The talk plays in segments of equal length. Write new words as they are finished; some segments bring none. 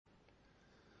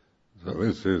So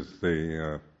this is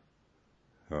the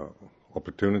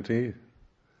opportunity,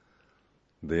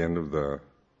 the end of the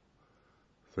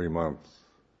 3 month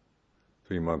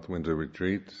winter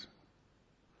retreat,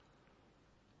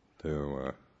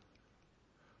 to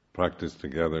practice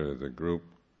together as a group.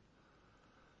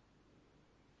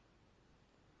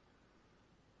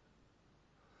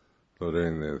 So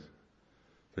during the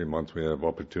 3 months we have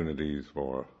opportunities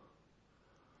for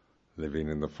living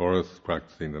in the forest,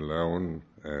 practicing alone,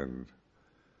 and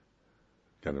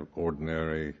kind of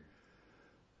ordinary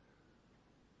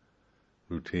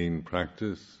routine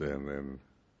practice, and then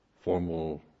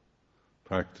formal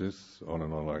practice, on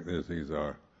and on like this. These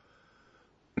are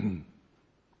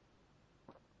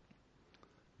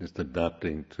just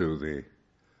adapting to the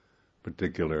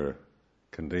particular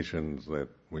conditions that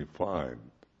we find.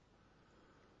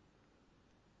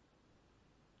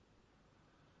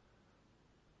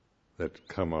 That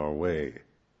come our way,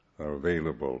 are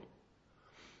available.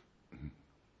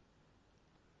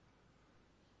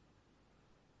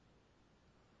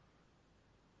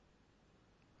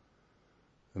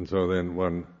 And so then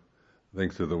one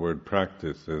thinks of the word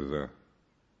practice as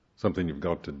something you've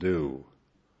got to do.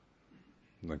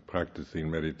 Like practicing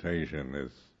meditation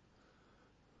is,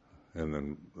 and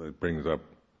then it brings up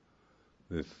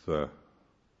this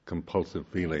compulsive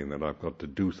feeling that I've got to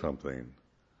do something,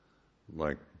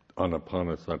 like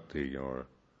anapanasati, or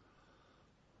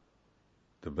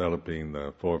developing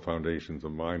the 4 foundations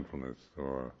of mindfulness,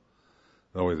 or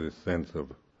always this sense of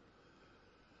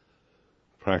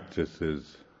practice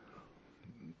is,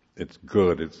 it's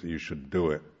good, you should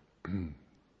do it.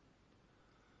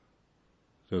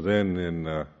 So then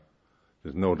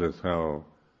just notice how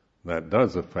that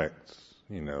does affect,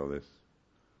 this,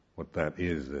 what that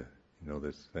is,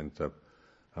 this sense of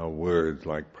how words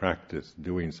like practice,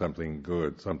 doing something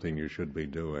good, something you should be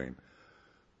doing,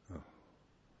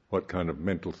 what kind of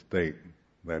mental state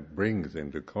that brings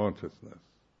into consciousness.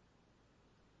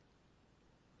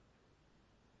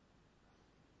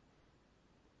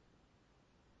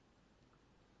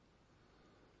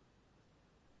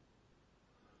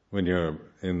 When you're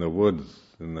in the woods,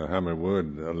 in the Hammer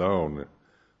Wood, alone,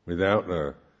 without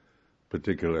a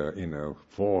particular,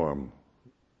 form,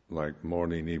 like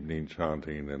morning, evening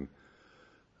chanting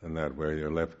and that, where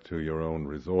you're left to your own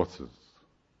resources.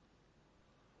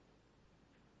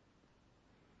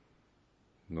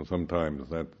 Sometimes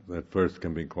that first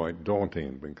can be quite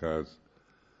daunting, because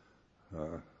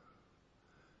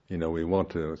we want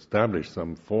to establish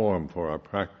some form for our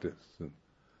practice. And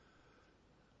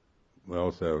we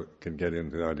also can get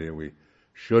into the idea we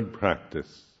should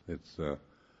practice. It's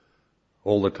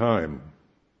all the time.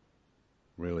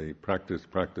 Really practice.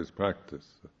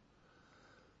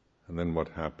 And then what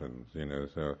happens,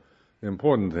 So the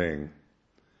important thing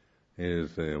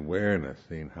is the awareness,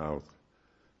 seeing how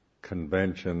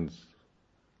conventions,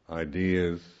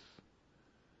 ideas,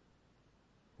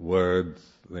 words,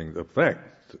 things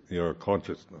affect your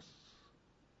consciousness.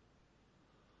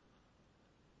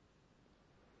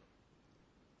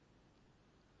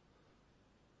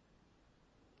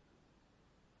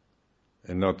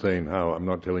 And not saying how, I'm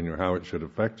not telling you how it should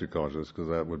affect your consciousness, because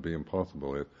that would be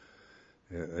impossible.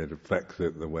 It affects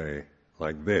it the way,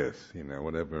 like this,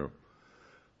 whatever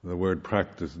the word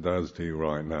practice does to you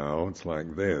right now, it's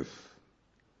like this.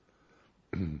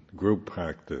 Group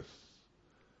practice,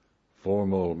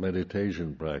 formal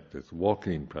meditation practice,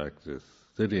 walking practice,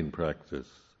 sitting practice,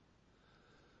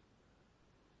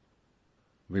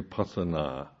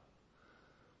 vipassana.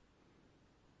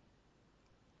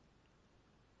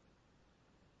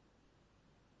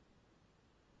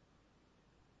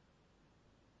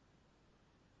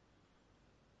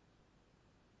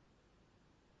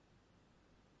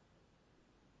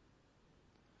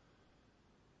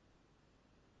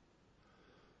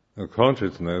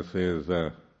 Consciousness is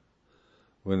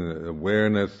when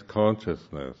awareness,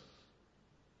 consciousness,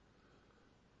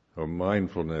 or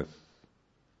mindfulness,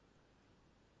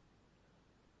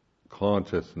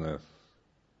 consciousness.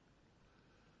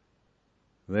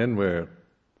 Then with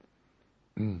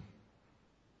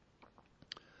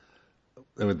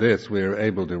this we're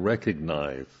able to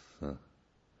recognize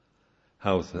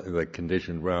how the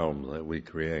conditioned realms that we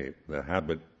create, the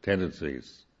habit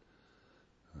tendencies,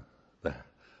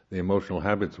 the emotional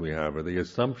habits we have, or the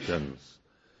assumptions,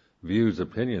 views,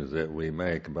 opinions that we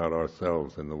make about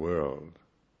ourselves and the world.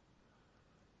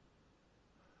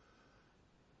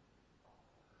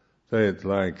 So it's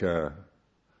like a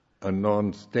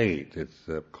non-state. It's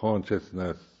a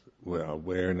consciousness,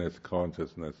 awareness,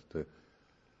 consciousness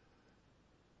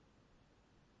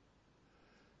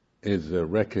is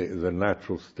a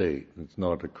natural state. It's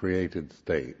not a created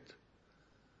state.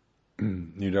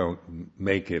 You don't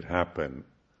make it happen.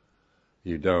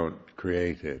 You don't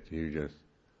create it. You just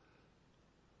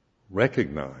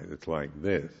recognize it's like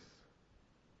this.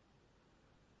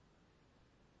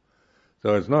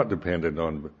 So it's not dependent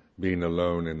on being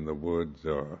alone in the woods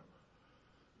or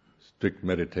strict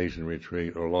meditation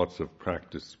retreat or lots of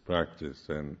practice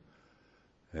and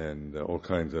all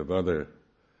kinds of other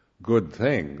good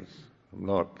things. I'm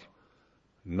not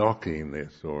knocking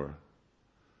this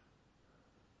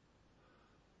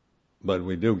but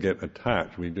we do get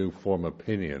attached, we do form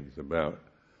opinions about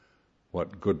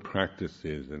what good practice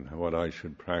is and what I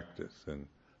should practice and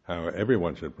how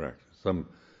everyone should practice.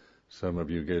 Some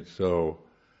of you get so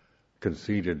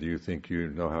conceited you think you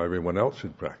know how everyone else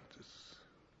should practice.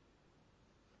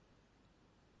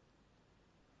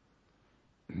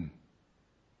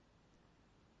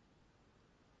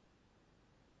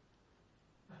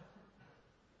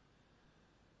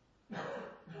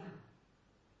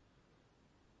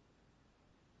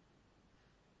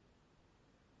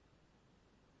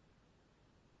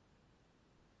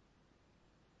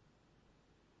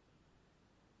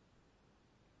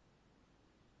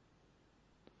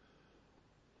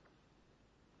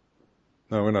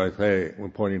 Now when I say we're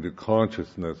pointing to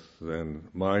consciousness and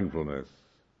mindfulness,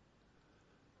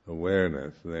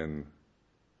 awareness, then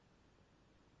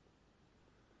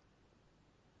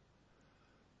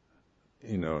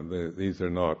these are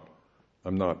not,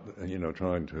 I'm not,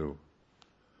 trying to,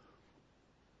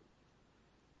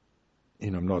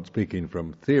 I'm not speaking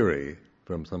from theory,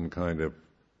 from some kind of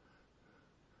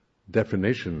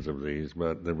definitions of these,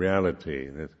 but the reality,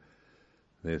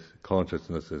 this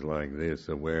consciousness is like this,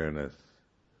 awareness.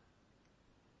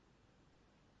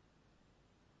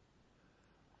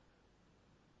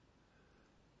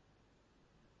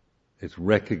 It's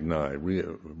recognized,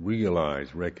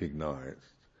 realized, recognized.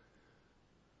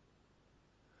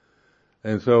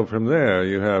 And so from there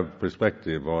you have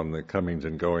perspective on the comings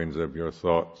and goings of your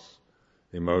thoughts,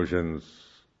 emotions,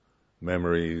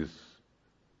 memories,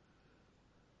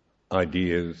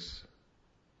 ideas,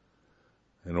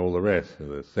 and all the rest of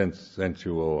the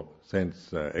sensual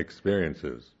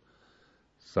experiences,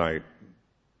 sight,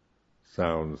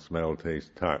 sound, smell,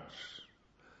 taste, touch.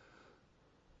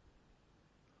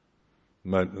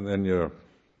 But then you're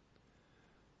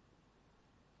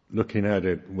looking at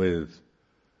it with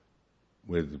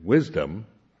wisdom,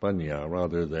 panya,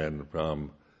 rather than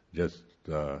from just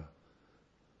the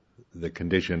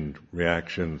conditioned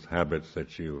reactions, habits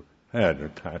that you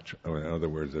had, or in other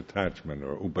words, attachment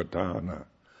or upadana.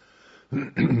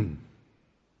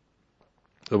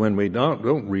 So when we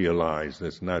don't realize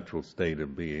this natural state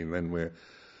of being, then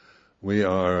we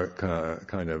are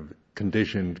kind of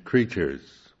conditioned creatures,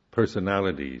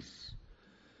 personalities.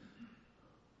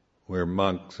 We're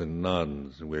monks and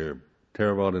nuns, we're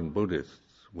Theravadan Buddhists,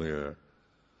 we're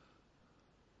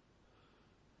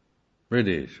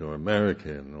British or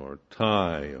American or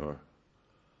Thai or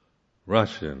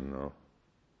Russian or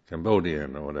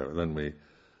Cambodian or whatever. Then we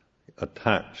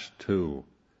attach to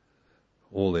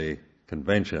all the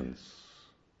conventions.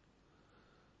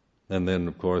 And then,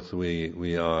 of course, we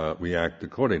react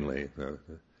accordingly.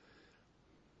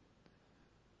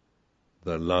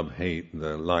 The love, hate,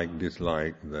 the like,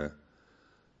 dislike, the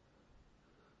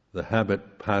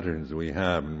habit patterns we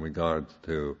have in regards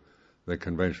to the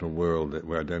conventional world that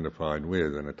we're identified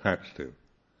with and attached to.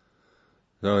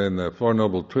 So in the Four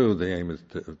Noble Truths, the aim is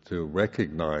to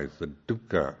recognize the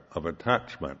dukkha of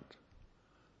attachment,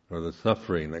 or the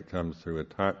suffering that comes through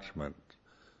attachment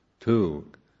to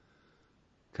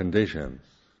conditions.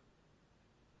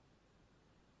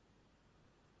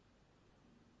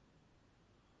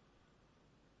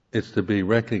 It's to be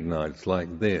recognized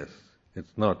like this.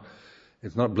 It's not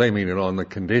blaming it on the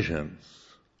conditions.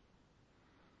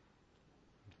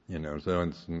 So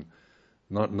it's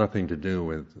nothing to do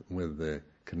with the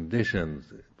conditions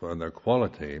for their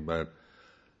quality, but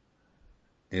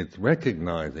it's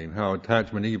recognizing how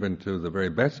attachment even to the very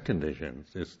best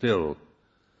conditions is still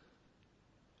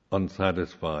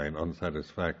unsatisfying,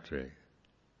 unsatisfactory.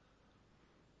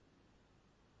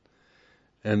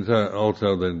 And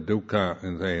also the dukkha,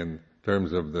 in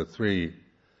terms of the three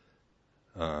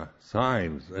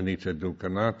signs, anicca, dukkha,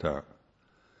 anatta.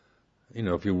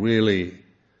 If you really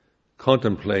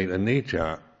contemplate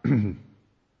anicca in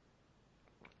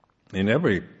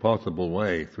every possible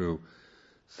way, through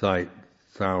sight,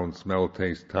 sound, smell,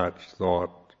 taste, touch,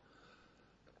 thought,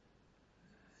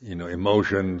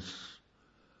 emotions,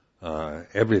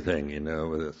 everything,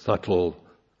 with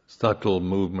subtle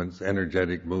movements,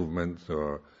 energetic movements,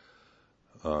 or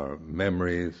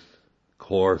memories,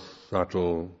 coarse,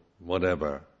 subtle,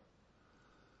 whatever.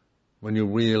 when you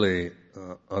really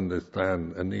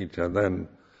understand anicca, then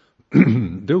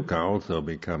dukkha also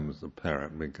becomes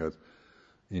apparent, because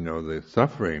the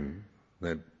suffering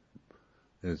that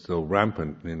is so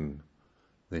rampant in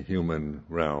the human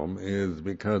realm is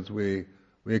because we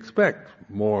expect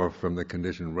more from the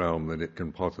conditioned realm than it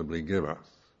can possibly give us.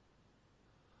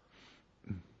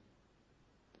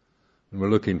 And we're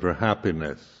looking for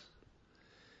happiness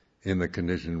in the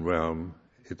conditioned realm.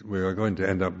 We are going to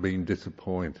end up being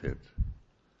disappointed.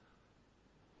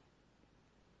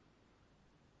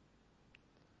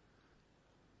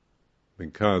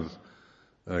 Because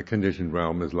a conditioned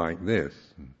realm is like this.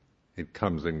 It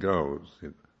comes and goes.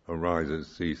 It arises,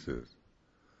 ceases.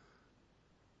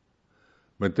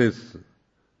 But this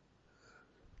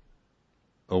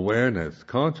awareness,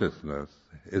 consciousness,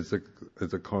 is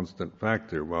a constant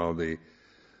factor while the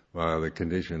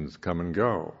conditions come and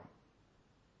go.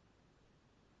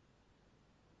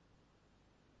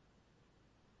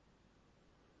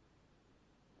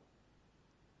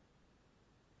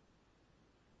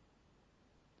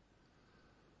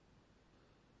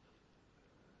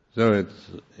 So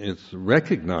it's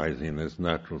recognizing this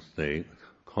natural state.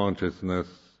 Consciousness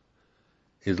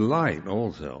is light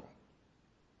also.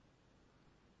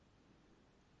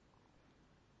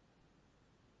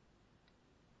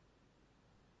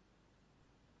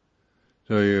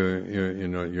 So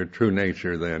your true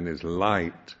nature then is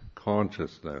light,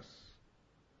 consciousness,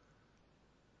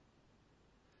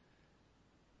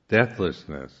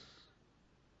 deathlessness.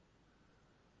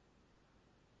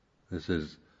 This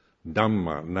is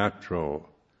Dhamma, natural,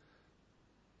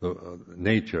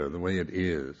 nature, the way it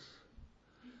is.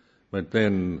 But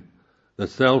then the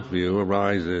self-view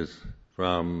arises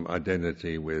from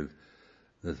identity with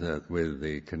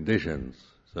the conditions.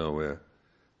 So we're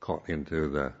caught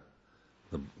into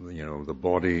the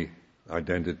body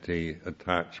identity,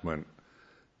 attachment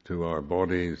to our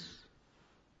bodies,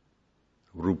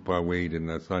 rupa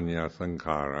vedana sanya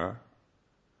sankhara.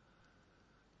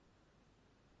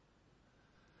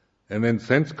 And then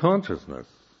sense consciousness,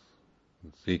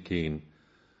 seeking,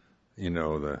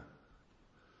 the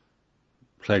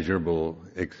pleasurable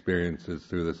experiences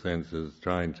through the senses,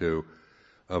 trying to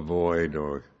avoid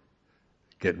or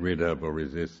get rid of or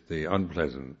resist the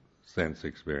unpleasant sense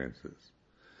experiences.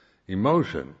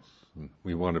 Emotions,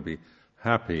 we want to be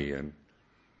happy and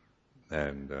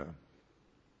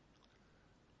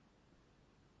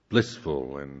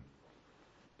blissful and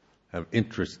have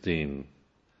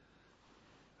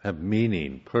have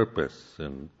meaning, purpose,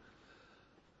 and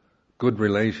good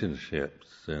relationships,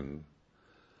 and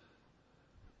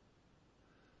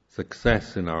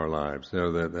success in our lives,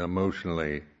 so that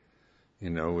emotionally, we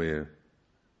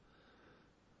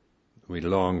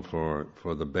long for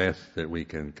the best that we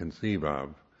can conceive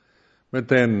of. But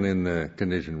then in the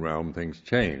conditioned realm, things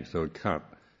change, so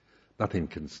nothing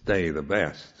can stay the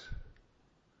best.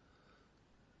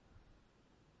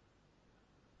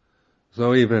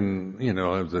 So even,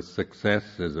 as a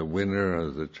success, as a winner,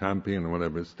 as a champion, or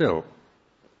whatever, still,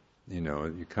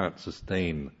 you can't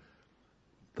sustain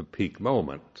the peak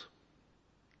moment.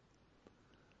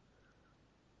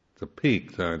 It's a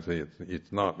peak, so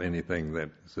it's not anything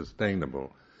that's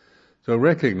sustainable. So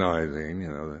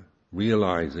recognizing,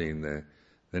 realizing the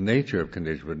nature of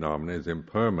conditioned phenomena is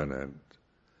impermanent,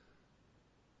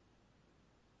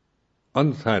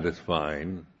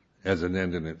 unsatisfying as an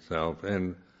end in itself,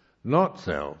 and not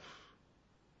self.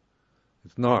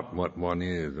 It's not what one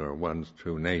is or one's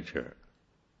true nature.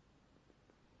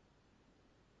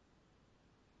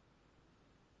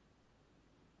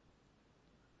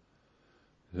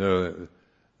 So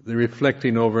the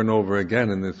reflecting over and over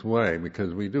again in this way,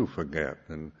 because we do forget,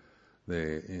 and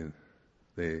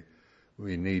we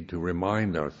need to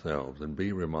remind ourselves and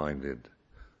be reminded.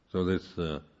 So this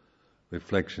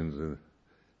reflections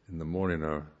in the morning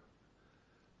are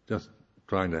just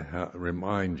trying to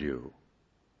remind you.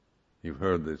 You've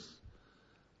heard this.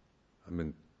 I've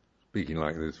been speaking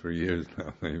like this for years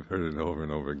now. You've heard it over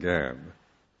and over again.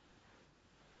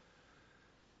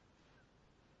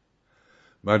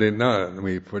 But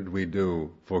we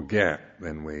do forget,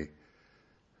 and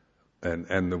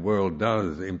the world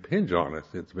does impinge on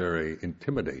us. It's very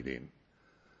intimidating.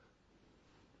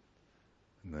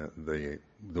 The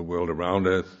world around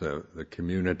us, the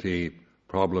community,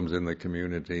 problems in the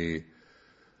community,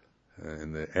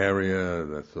 in the area,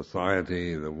 the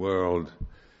society, the world.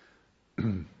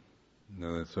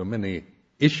 There's so many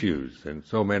issues and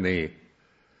so many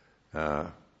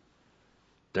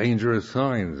dangerous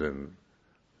signs and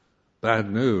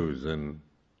bad news and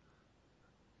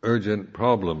urgent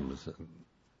problems and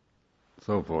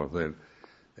so forth.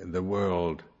 The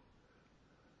world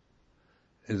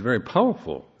is very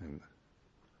powerful and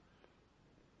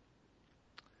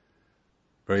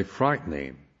very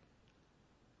frightening.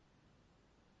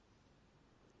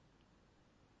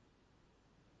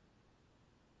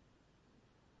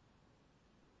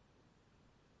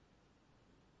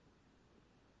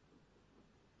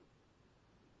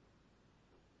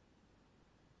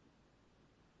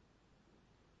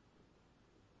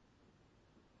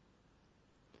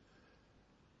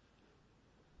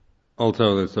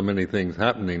 Also, there's so many things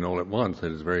happening all at once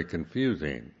that it's very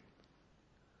confusing.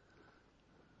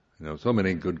 So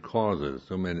many good causes,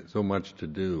 so much to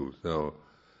do,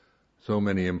 so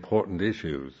many important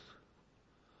issues,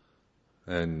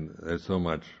 and there's so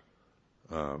much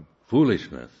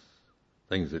foolishness,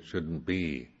 things that shouldn't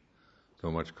be, so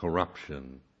much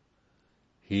corruption,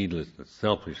 heedlessness,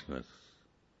 selfishness.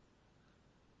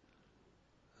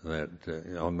 That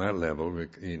on that level,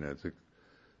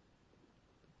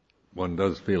 one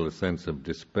does feel a sense of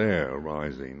despair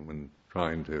arising when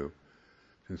trying to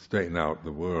straighten out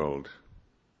the world.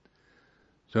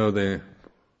 So the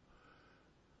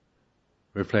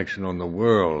reflection on the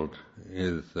world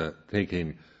is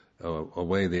taking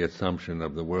away the assumption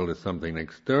of the world as something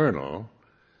external.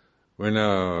 We're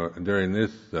now, during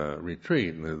this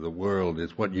retreat, the world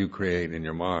is what you create in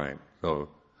your mind. So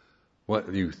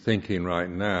what you're thinking right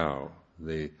now,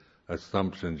 the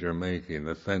assumptions you're making,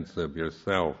 the sense of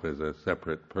yourself as a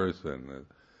separate person,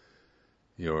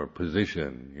 your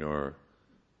position, your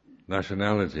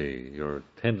nationality, your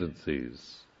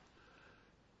tendencies,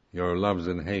 your loves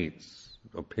and hates,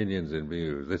 opinions and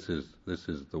views. This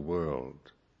is the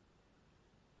world.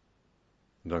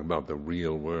 I'm talking about the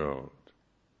real world.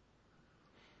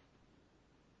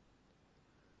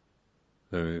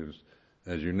 So,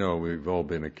 as you know, we've all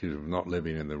been accused of not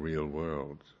living in the real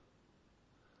world.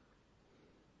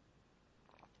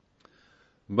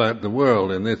 But the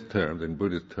world, in this terms, in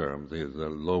Buddhist terms, is a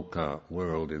loka.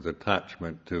 World is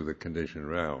attachment to the conditioned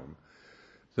realm.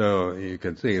 So you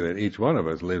can see that each one of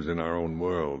us lives in our own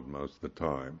world most of the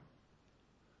time.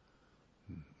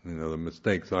 The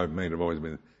mistakes I've made have always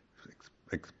been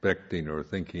expecting or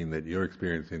thinking that you're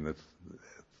experiencing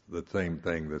the same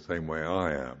thing the same way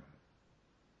I am.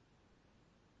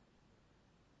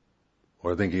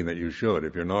 Or thinking that you should.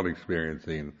 If you're not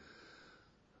experiencing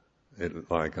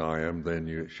it like I am, then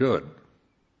you should.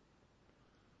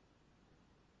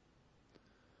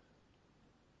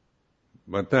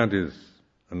 But that is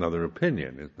another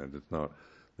opinion, isn't it? It's not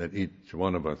that each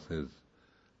one of us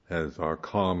has our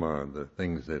karma, the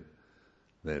things that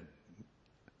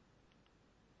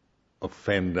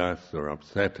offend us or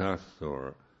upset us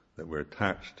or that we're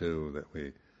attached to, that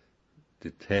we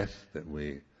detest, that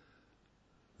we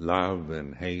love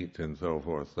and hate and so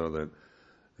forth, so that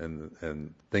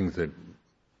and things that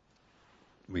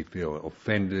we feel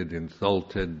offended,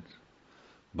 insulted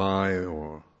by,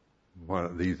 or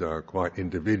these are quite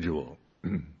individual.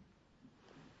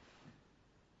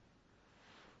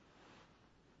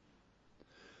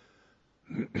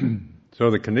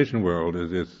 So the conditioned world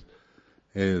is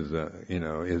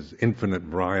infinite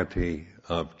variety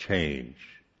of change.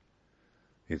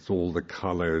 It's all the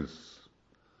colors,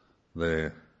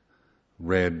 the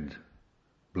red,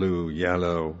 blue,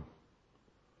 yellow,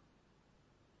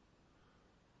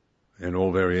 and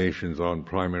all variations on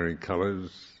primary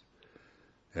colors,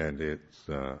 and it's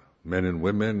men and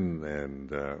women, and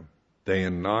day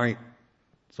and night,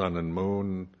 sun and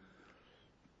moon,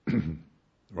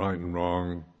 right and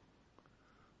wrong,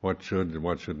 what should and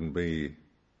what shouldn't be,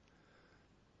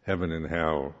 heaven and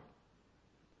hell,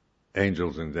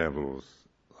 angels and devils,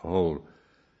 a whole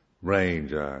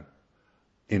range,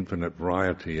 infinite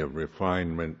variety of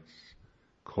refinements,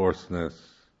 coarseness.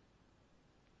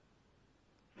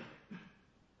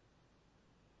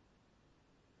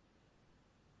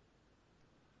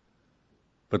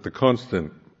 But the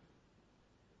constant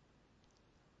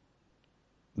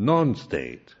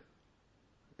non-state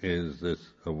is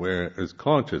this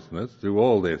consciousness. Through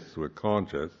all this, we're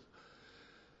conscious.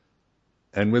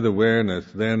 And with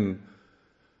awareness, then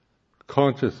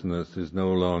consciousness is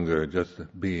no longer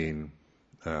just being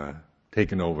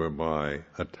taken over by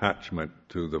attachment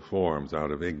to the forms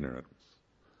out of ignorance.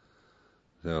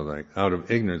 So like out of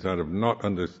ignorance, out of not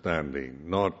understanding,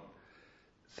 not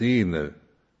seeing the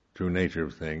true nature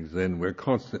of things, then we're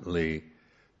constantly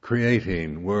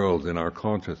creating worlds in our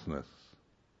consciousness.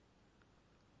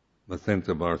 The sense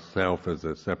of ourself as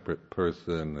a separate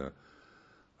person,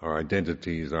 our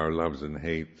identities, our loves and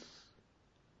hates.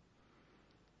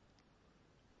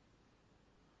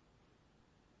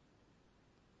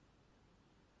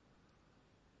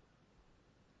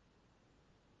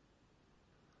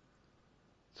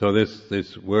 So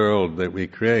this world that we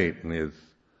create is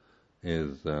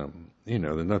there's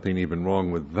nothing even wrong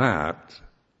with that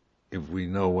if we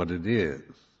know what it is.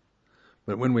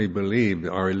 But when we believe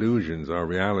our illusions, our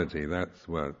reality, that's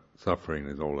what suffering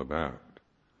is all about.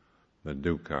 The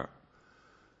dukkha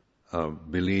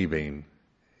of believing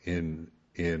in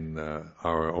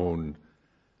our own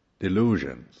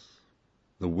delusions,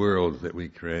 the worlds that we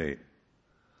create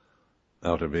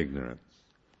out of ignorance.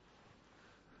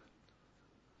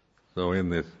 So in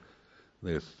this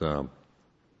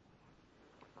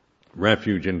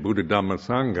refuge in Buddha Dhamma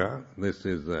Sangha, this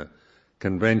is a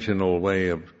conventional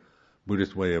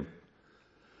Buddhist way of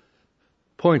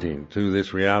pointing to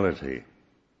this reality.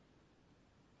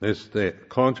 This state,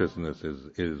 consciousness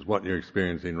is what you're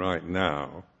experiencing right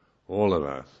now, all of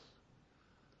us.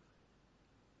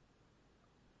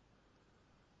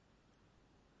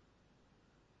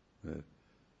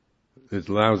 It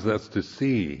allows us to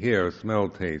see, hear, smell,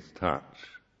 taste, touch,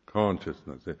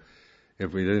 consciousness.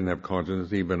 If we didn't have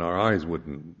consciousness, even our eyes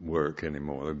wouldn't work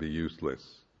anymore. They'd be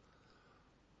useless.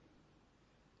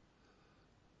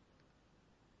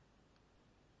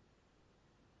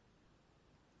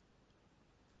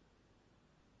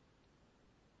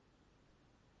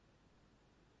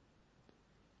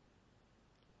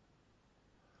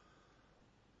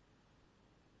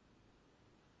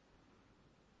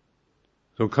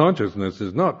 So consciousness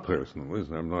is not personal,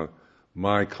 isn't it? I'm not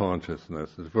my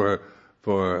consciousness.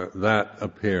 For that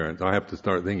appearance, I have to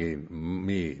start thinking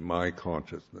me, my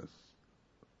consciousness.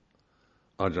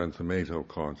 Ajahn Sumedho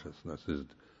consciousness is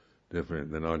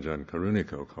different than Ajahn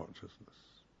Karuniko consciousness.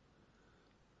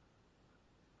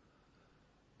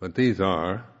 But these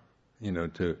are,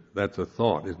 that's a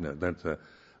thought, isn't it? That's a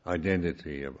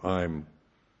identity of I'm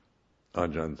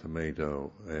Ajahn Sumedho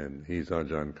and he's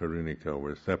Ajahn Karuniko.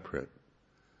 We're separate.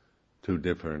 Two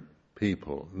different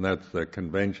people. And that's the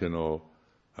conventional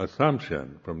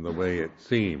assumption from the way it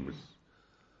seems.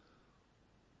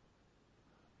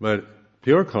 But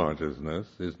pure consciousness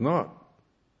has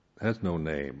no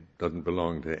name, doesn't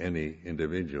belong to any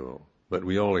individual, but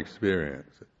we all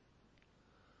experience it.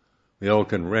 We all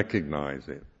can recognize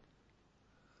it.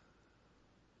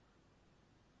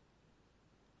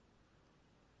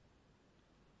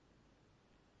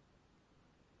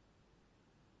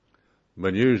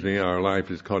 But usually our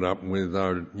life is caught up with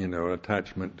our,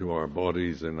 attachment to our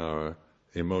bodies and our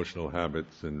emotional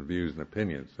habits and views and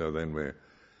opinions. So then we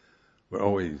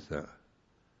always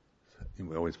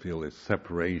feel this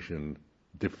separation,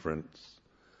 difference,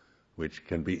 which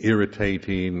can be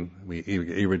irritating. We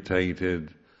get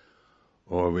irritated,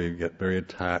 or we get very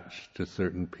attached to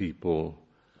certain people,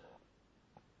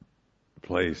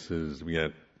 places. We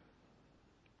get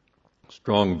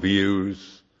strong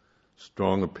views,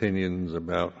 strong opinions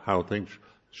about how things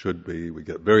should be. We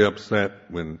get very upset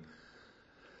when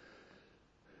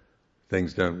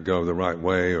things don't go the right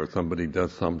way or somebody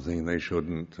does something they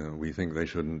shouldn't, we think they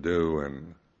shouldn't do,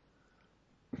 and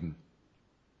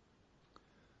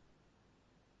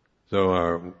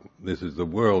so this is the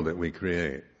world that we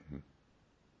create.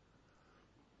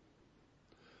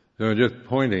 So just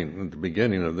pointing at the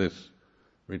beginning of this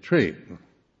retreat,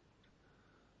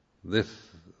 this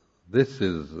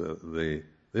is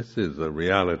the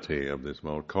reality of this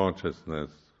world: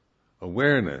 consciousness,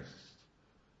 awareness.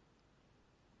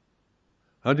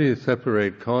 How do you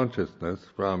separate consciousness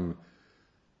from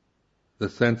the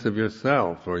sense of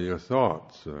yourself or your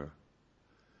thoughts?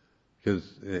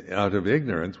 Because out of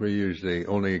ignorance, we're usually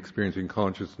only experiencing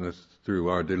consciousness through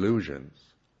our delusions.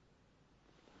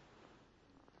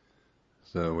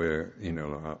 So we're,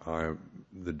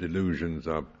 the delusions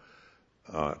of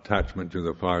attachment to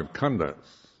the five khandhas,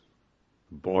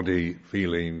 body,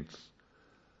 feelings,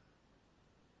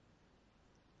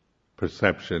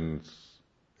 perceptions,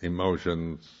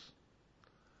 emotions.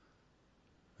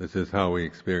 This is how we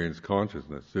experience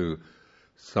consciousness, through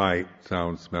sight,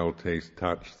 sound, smell, taste,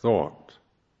 touch, thought.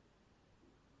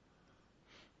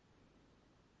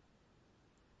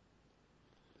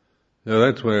 So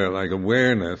that's where,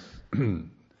 awareness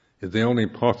is the only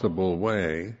possible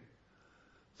way,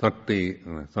 sati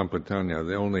sampajanya,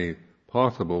 the only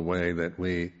possible way that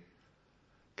we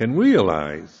can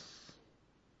realize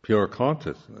pure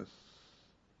consciousness.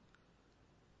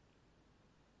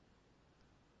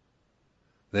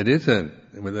 That isn't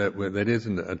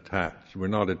attached. We're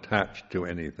not attached to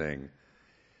anything,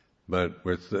 but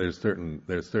there's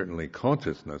certainly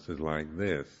consciousness is like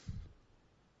this.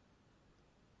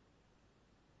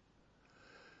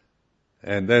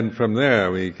 And then from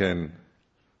there we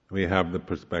have the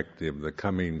perspective, the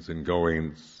comings and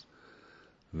goings,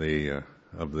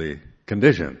 of the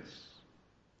conditions.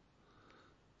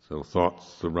 So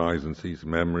thoughts arise and cease,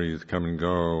 memories come and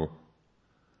go,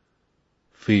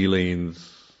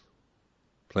 feelings,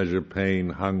 pleasure, pain,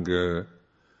 hunger,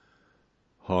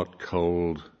 hot,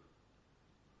 cold,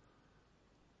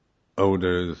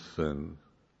 odors and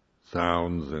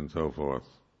sounds and so forth.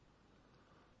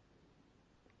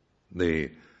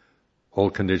 All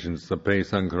conditions, sape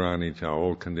sankarani cha,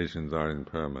 all conditions are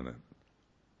impermanent.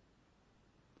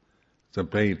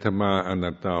 Sape tama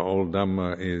anatta, all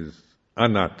Dhamma is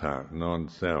anatta,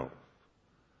 non-self.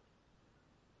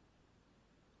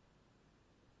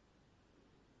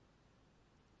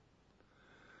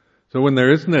 So when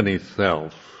there isn't any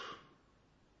self,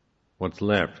 what's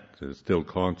left is still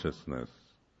consciousness.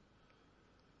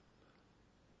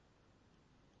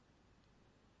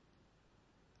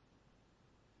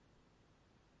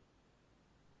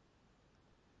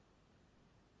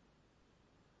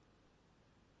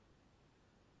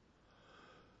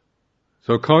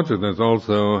 So consciousness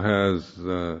also has,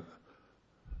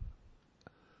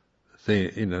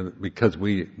 because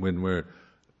when we're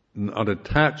not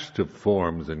attached to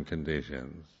forms and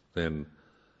conditions, then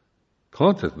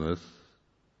consciousness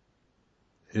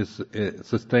it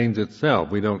sustains itself.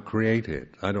 We don't create it.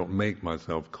 I don't make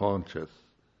myself conscious.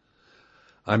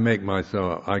 I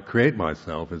create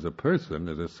myself as a person,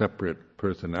 as a separate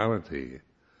personality,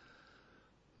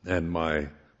 and my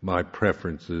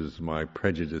preferences, my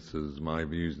prejudices, my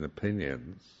views and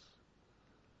opinions.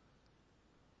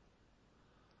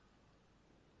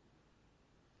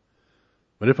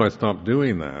 But if I stop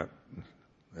doing that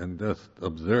and just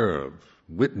observe,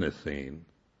 witnessing,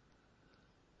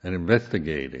 and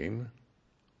investigating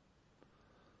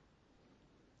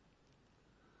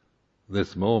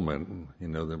this moment,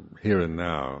 the here and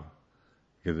now,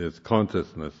 because it's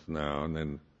consciousness now, and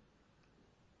then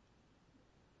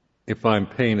if I'm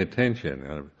paying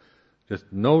attention,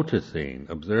 just noticing,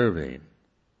 observing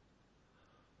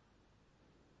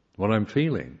what I'm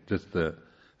feeling, just the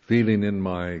feeling in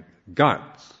my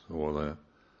guts, or the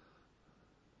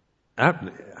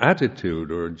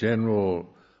attitude or general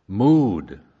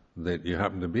mood that you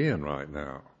happen to be in right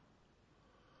now.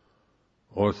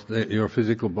 Or your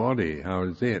physical body, how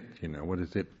is it? What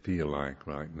does it feel like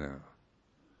right now?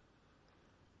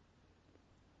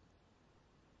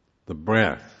 The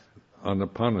breath,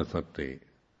 anapanasati.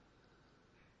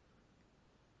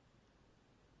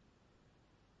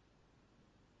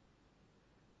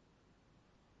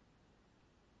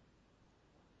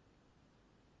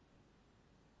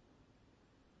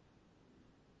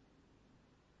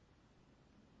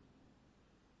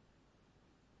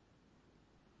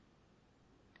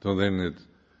 So then it's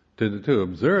to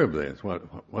observe this.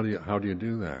 How do you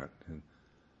do that? And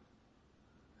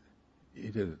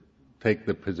you just take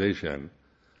the position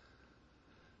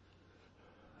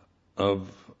of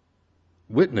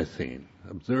witnessing,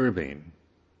 observing,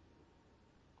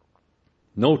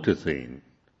 noticing,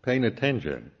 paying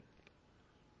attention.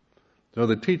 So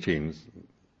the teachings,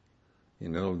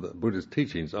 the Buddhist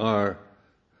teachings are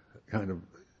kind of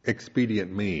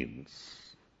expedient means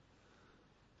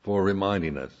for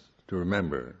reminding us to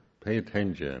remember, pay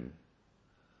attention.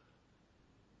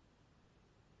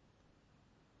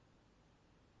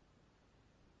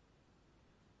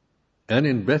 And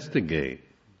investigate,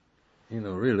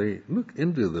 really look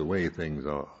into the way things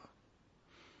are.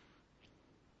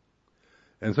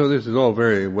 And so this is all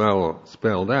very well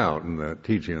spelled out in the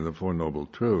teaching of the Four Noble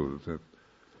Truths.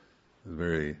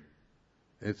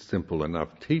 It's simple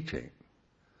enough teaching,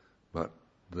 but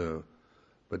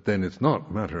then it's not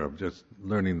a matter of just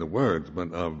learning the words,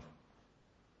 but of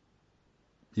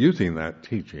using that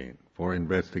teaching for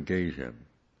investigation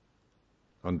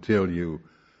until you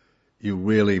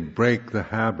really break the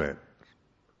habit,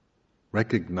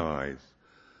 recognize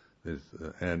this,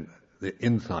 and the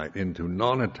insight into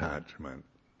non-attachment,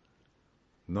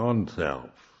 non-self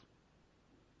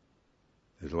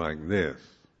is like this.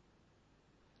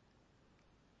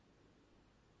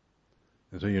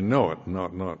 And so you know it,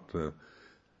 not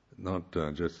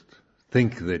just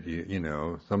think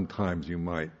that sometimes you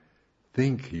might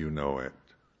think you know it.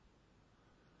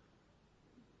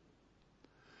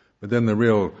 But then the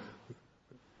real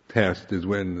test is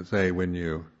when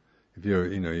you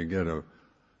get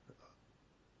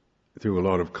through a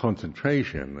lot of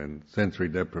concentration and sensory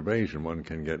deprivation, one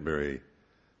can get very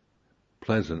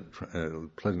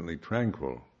pleasantly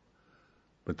tranquil.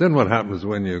 But then what happens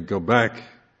when you go back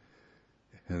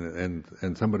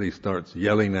and somebody starts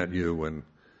yelling at you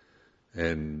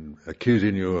and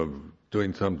accusing you of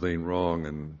doing something wrong,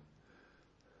 and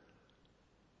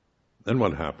then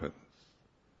what happens?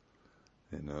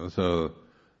 So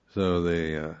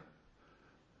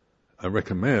I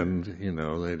recommend,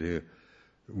 that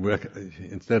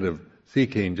instead of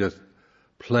seeking just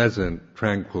pleasant,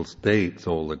 tranquil states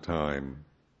all the time,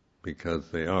 because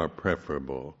they are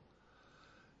preferable,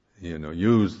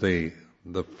 use the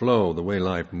flow, the way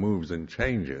life moves and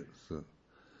changes,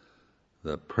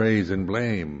 the praise and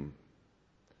blame,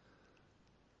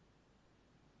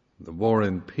 the war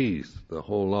and peace, the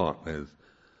whole lot as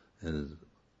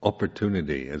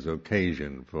opportunity, as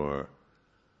occasion for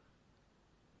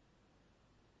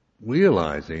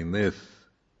realizing this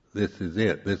is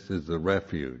it, this is the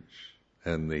refuge,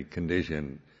 and the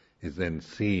condition is then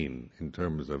seen in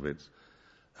terms of its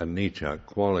anicca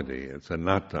quality, its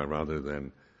anatta, rather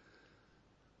than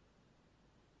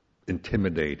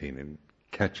intimidating and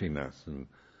catching us and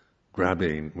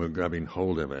we're grabbing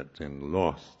hold of it and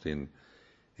lost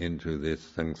into this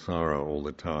samsara all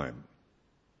the time.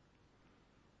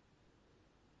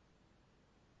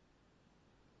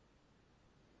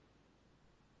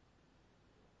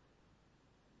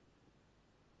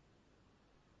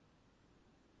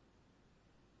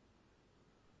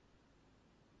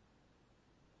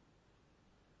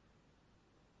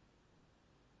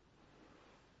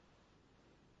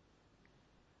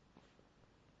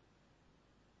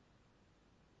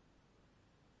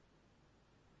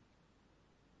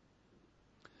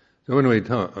 So when we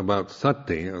talk about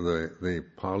sati, or the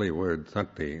Pali word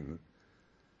sati,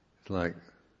 it's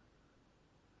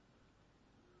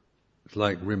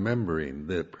like remembering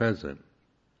the present,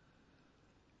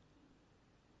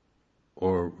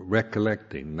 or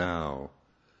recollecting now.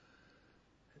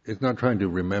 It's not trying to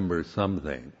remember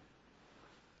something,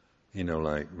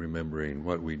 like remembering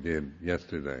what we did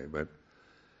yesterday, but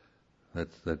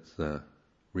that's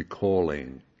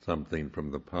recalling something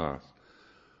from the past.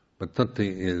 But sati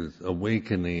is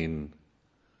awakening,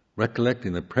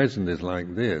 recollecting the present is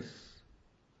like this.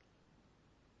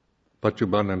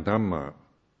 Paccuppanna Dhamma.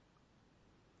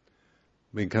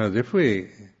 Because if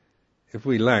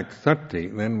we lack sati,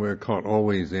 then we're caught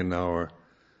always in our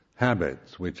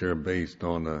habits, which are based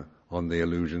on the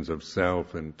illusions of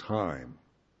self and time.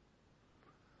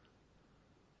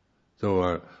 So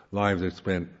our lives are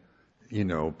spent,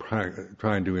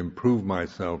 trying to improve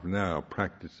myself now,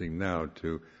 practicing now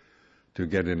to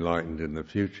get enlightened in the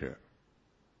future.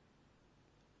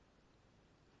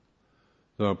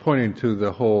 So pointing to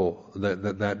the whole,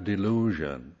 that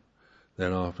delusion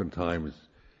that oftentimes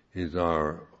is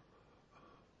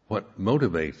what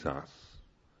motivates us,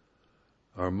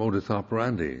 our modus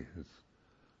operandi.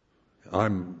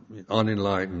 I'm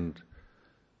unenlightened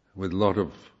with a lot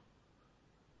of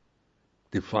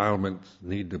defilements,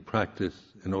 need to practice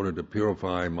in order to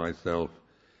purify myself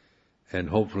and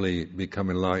hopefully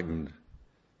become enlightened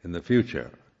in the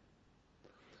future.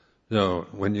 So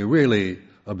when you really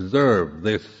observe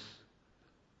this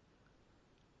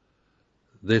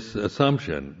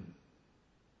assumption,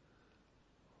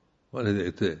 what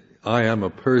is it? I am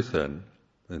a person,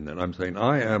 and then I'm saying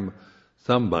I am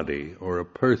somebody or a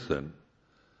person,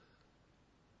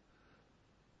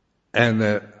 and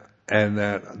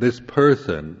that this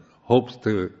person hopes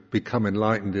to become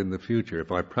enlightened in the future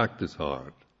if I practice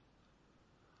hard.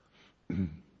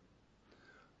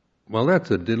 Well,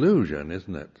 that's a delusion,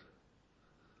 isn't it?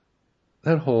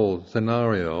 That whole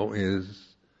scenario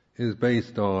is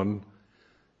based on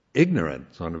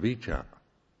ignorance, on avijja.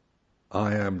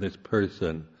 I am this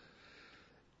person,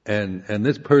 and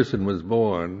this person was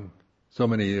born so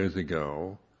many years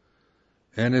ago,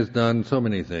 and has done so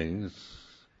many things,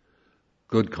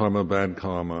 good karma, bad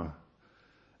karma,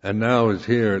 and now is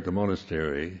here at the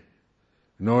monastery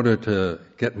in order to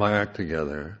get my act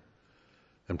together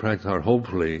and practice hard,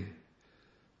 hopefully,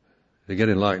 to get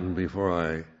enlightened before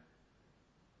I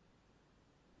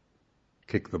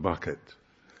kick the bucket.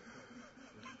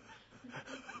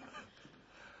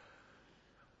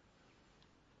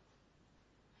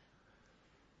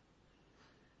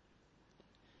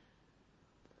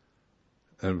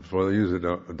 And for those who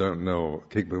don't know,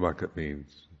 kick the bucket means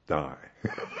die.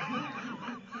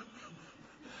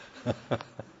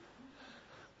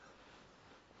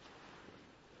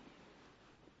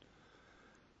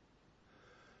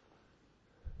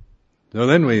 So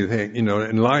then we think,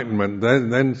 enlightenment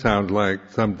then sounds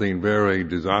like something very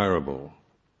desirable,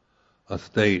 a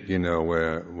state,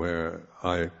 where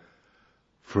I'm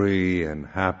free and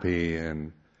happy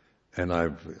and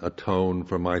I've atoned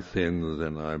for my sins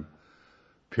and I'm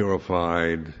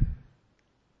purified.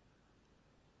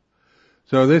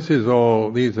 So these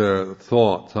are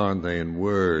thoughts, aren't they, and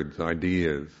words,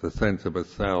 ideas, the sense of a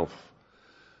self,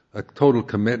 a total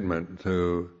commitment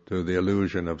to the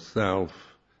illusion of self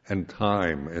and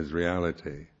time as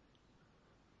reality.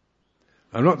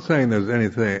 I'm not saying there's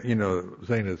anything,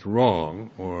 saying it's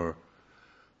wrong or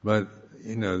But,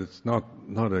 it's not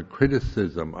a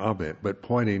criticism of it, but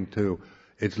pointing to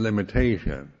its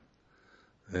limitation.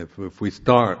 If we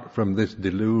start from this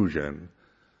delusion,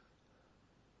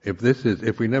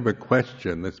 if we never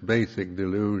question this basic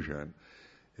delusion,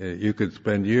 you could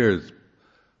spend years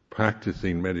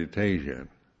practicing meditation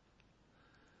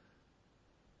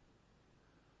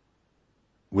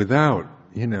without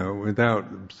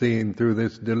seeing through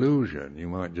this delusion. You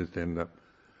might just end up,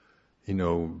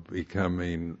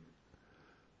 becoming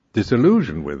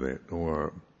disillusioned with it,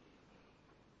 or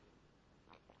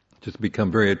just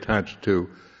become very attached to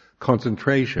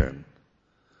concentration,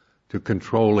 to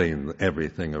controlling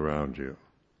everything around you.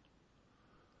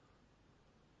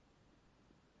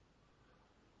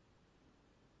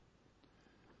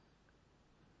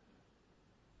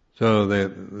 So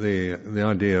the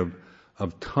idea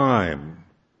of time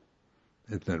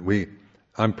is that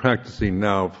I'm practicing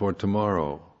now for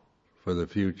tomorrow, for the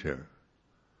future.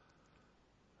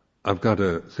 I've got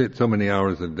to sit so many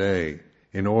hours a day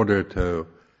in order to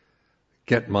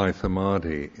get my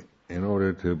samadhi, in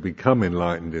order to become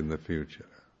enlightened in the future.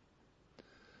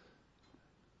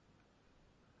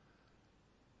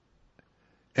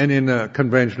 And in a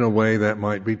conventional way that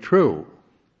might be true.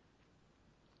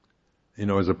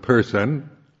 As a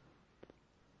person,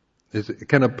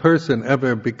 can a person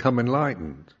ever become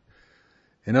enlightened?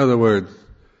 In other words,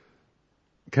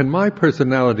 can my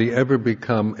personality ever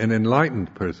become an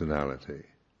enlightened personality?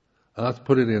 Let's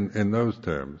put it in those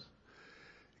terms.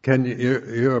 Can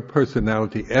your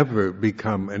personality ever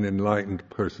become an enlightened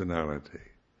personality?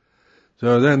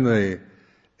 So then the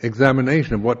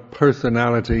examination of what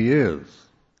personality is.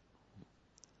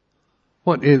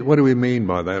 What do we mean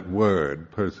by that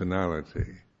word,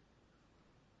 personality?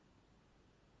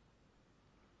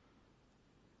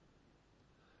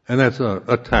 And that's an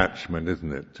attachment,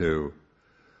 isn't it, to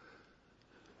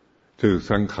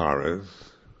sankharas,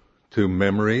 to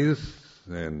memories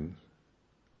and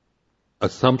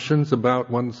assumptions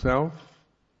about oneself,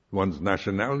 one's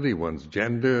nationality, one's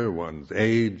gender, one's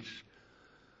age,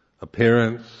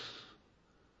 appearance,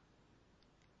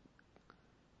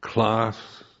 class,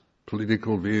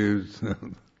 political views, the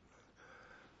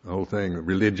whole thing,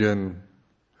 religion.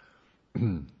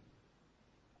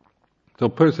 So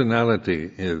personality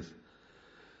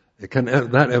can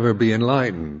that ever be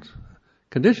enlightened?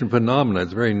 Conditioned phenomena,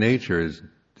 its very nature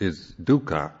is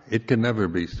dukkha. It can never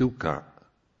be sukha.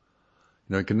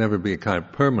 It can never be a kind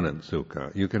of permanent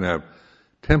sukha. You can have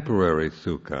temporary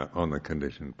sukha on the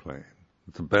conditioned plane.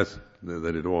 It's the best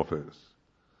that it offers.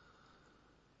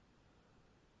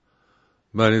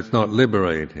 But it's not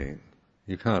liberating.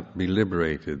 You can't be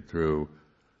liberated through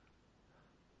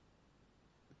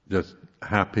just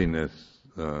happiness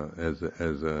as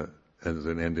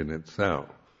an end in itself.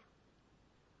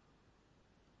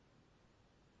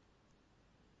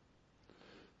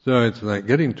 So it's like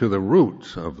getting to the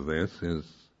roots of this is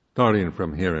starting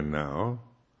from here and now,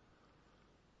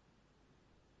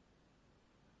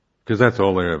 because that's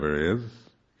all there ever is.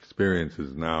 Experience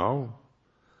is now.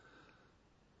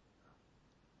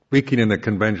 Speaking in a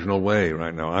conventional way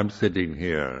right now, I'm sitting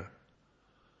here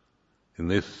in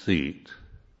this seat.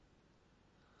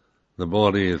 The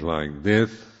body is like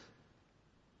this.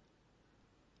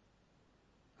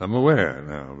 I'm aware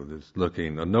now of this,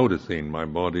 looking and noticing my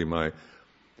body.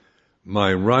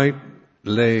 My right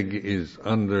leg is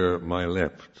under my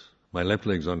left. My left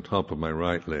leg's on top of my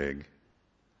right leg.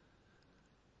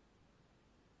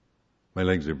 My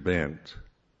legs are bent.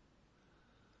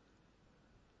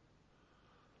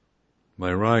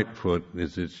 My right foot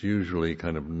is its usually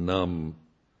kind of numb,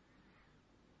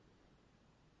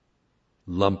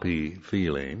 lumpy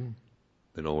feeling.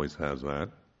 It always has that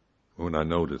when I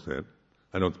notice it.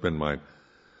 I don't spend my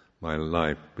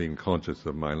life being conscious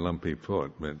of my lumpy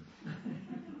foot, but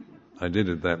I did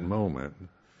at that moment.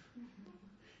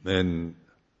 Then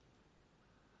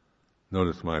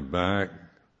notice my back.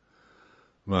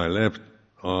 My left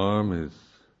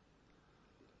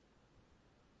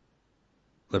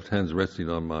hand's resting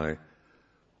on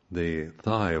the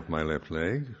thigh of my left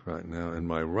leg right now, and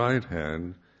my right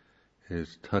hand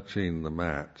is touching the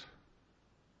mat,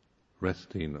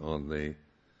 resting on the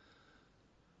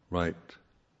right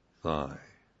thigh,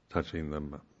 touching the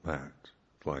mat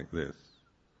like this.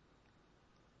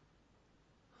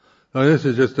 Now this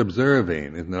is just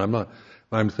observing, isn't it?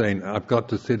 I'm saying I've got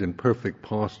to sit in perfect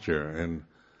posture, and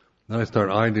then I start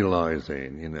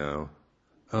idealizing,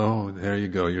 oh, there you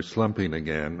go, you're slumping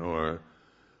again, or,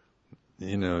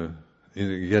 you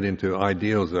get into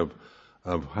ideals of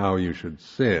how you should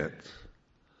sit.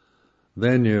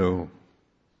 Then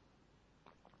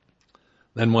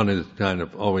one is kind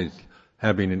of always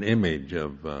having an image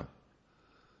of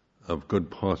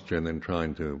good posture and then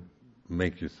trying to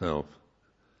make yourself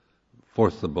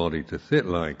force the body to sit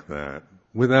like that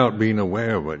without being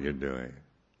aware of what you're doing.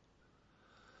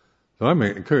 So I'm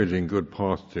encouraging good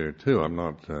posture too. I'm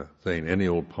not saying any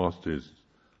old posture is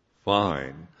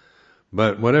fine,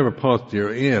 but whatever posture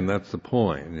you're in, that's the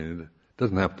point. It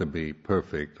doesn't have to be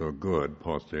perfect or good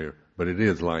posture, but it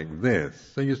is like this.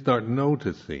 So you start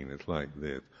noticing it's like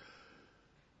this.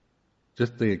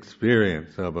 Just the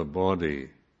experience of a body,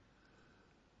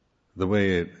 the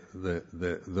way it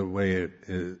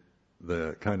is,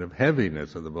 the kind of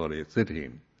heaviness of the body, it's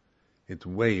sitting, its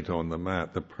weight on the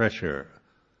mat, the pressure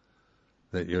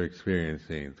that you're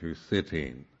experiencing through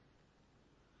sitting.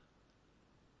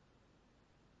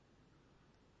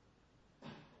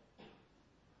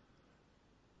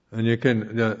 And you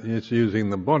can, it's using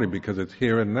the body because it's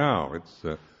here and now. It's,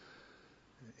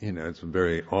 it's a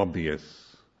very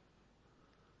obvious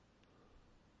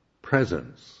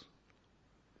presence.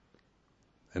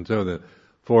 And so the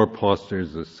four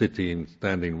postures, the sitting,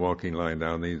 standing, walking, lying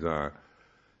down, these are,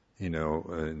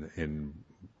 in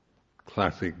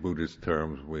classic Buddhist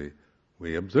terms,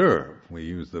 we observe. We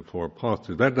use the four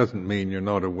postures. That doesn't mean you're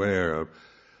not aware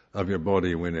of your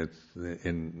body when it's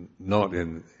not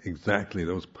in exactly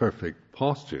those perfect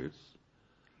postures.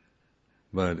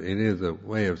 But it is a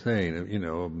way of saying,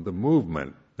 the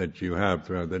movement that you have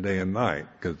throughout the day and night,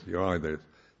 because you're either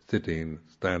sitting,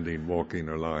 standing, walking,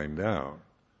 or lying down.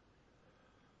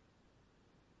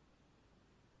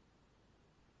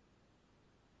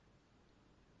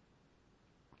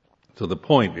 So the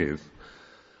point is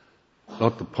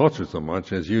not the posture so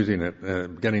much as using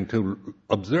it, getting to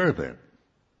observe it,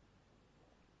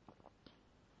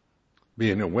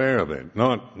 being aware of it,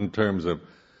 not in terms of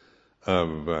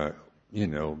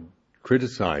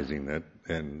criticizing it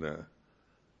and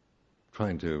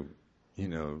trying to,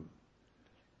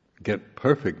 get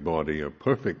perfect body or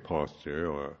perfect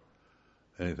posture or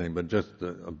anything, but just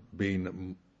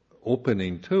being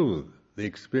opening to the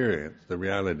experience, the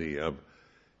reality of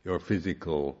your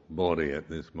physical body at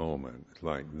this moment. It's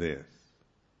like this.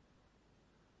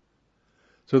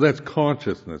 So that's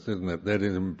consciousness, isn't it? That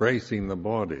is embracing the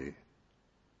body.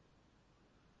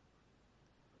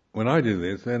 When I do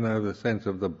this, then I have the sense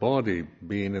of the body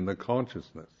being in the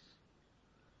consciousness.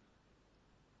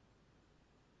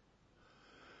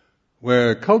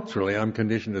 Where culturally I'm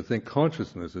conditioned to think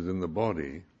consciousness is in the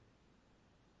body,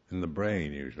 in the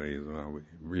brain usually, we're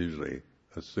usually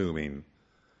assuming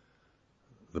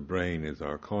the brain is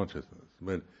our consciousness.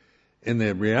 But in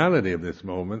the reality of this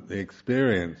moment, the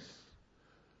experience,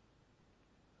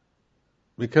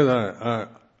 because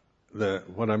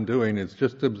what I'm doing is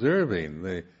just observing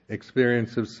the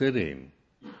experience of sitting.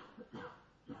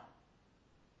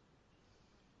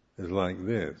 Is like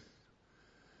this.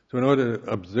 So in order to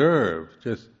observe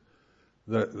just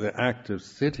the act of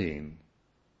sitting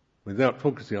without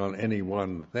focusing on any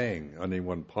one thing, any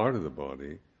one part of the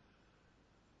body,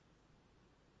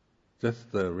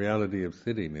 just the reality of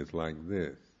sitting is like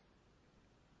this.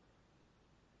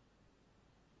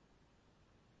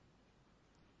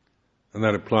 And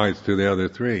that applies to the other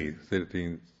three,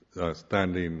 sitting,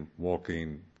 standing,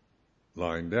 walking,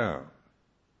 lying down.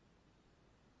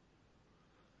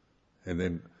 And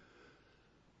then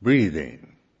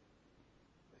breathing,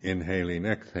 inhaling,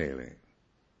 exhaling.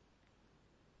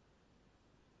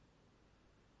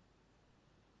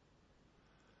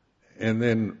 And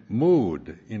then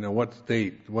mood, what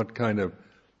state, what kind of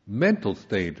mental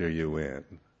state are you in?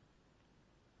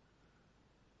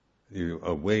 You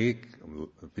awake,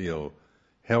 feel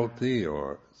healthy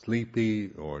or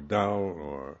sleepy or dull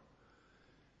or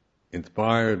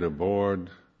inspired or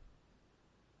bored,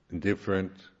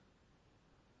 indifferent,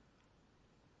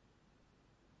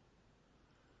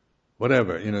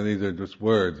 whatever. These are just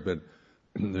words, but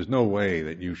there's no way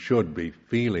that you should be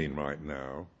feeling right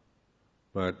now.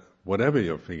 But whatever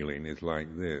you're feeling is like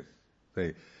this.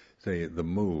 Say the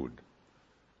mood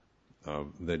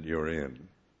that you're in,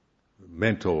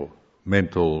 mental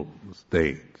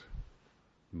state,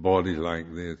 body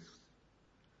like this.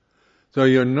 So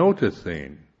you're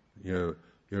noticing, you're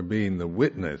being the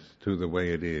witness to the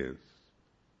way it is.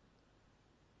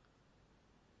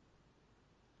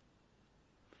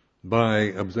 By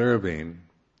observing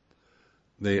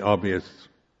the obvious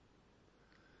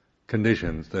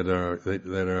conditions that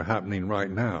are happening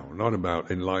right now, not about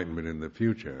enlightenment in the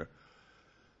future,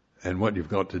 and what you've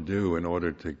got to do in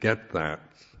order to get that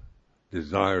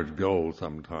desired goal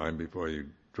sometime before you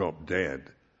drop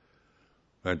dead.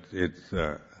 But it's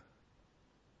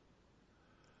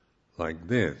like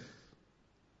this.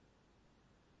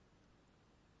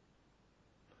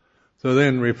 So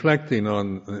then reflecting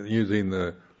on using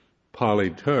the Pali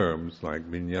terms like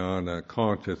vijnana,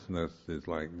 consciousness is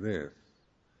like this.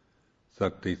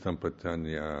 Sati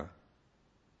sampajanya.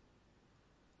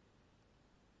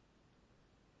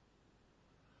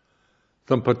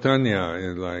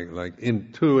 Sampajanya is like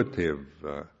intuitive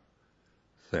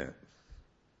sense.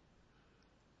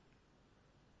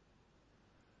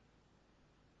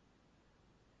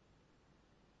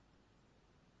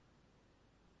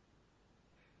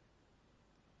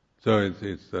 So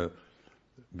it's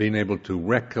being able to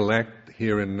recollect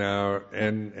here and now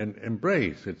and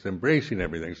embrace. It's embracing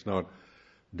everything. It's not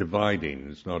dividing.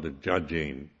 It's not a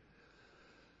judging,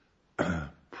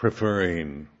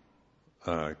 preferring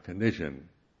condition.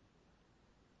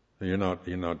 So you're not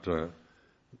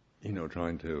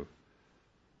trying to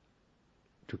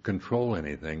control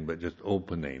anything, but just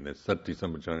opening. The sati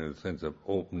sampajanya, the sense of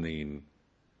opening,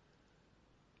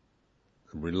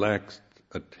 relaxed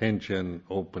attention,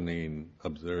 opening,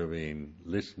 observing,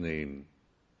 listening,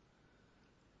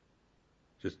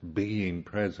 just being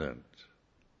present.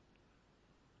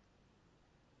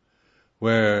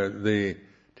 Where the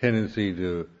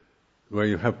tendency where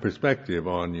you have perspective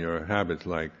on your habits,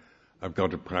 like, I've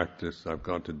got to practice, I've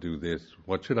got to do this,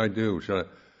 what should I do?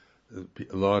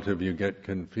 A lot of you get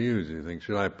confused. You think,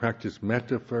 should I practice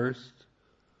metta first?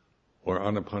 Or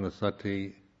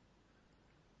anapanasati?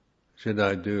 Should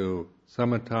I do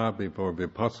samatha before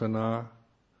vipassana?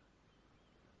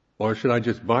 Or should I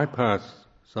just bypass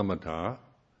samatha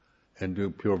and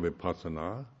do pure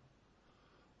vipassana?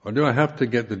 Or do I have to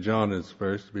get the jhanas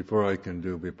first before I can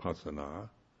do vipassana?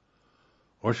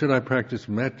 Or should I practice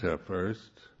metta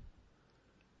first?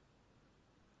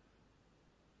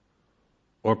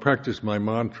 Or practice my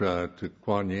mantra to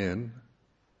Kuan Yin?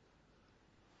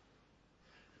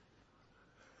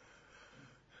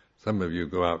 Some of you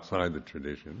go outside the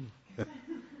tradition.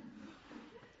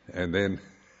 And then,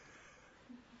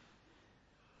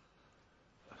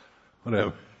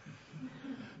 whatever.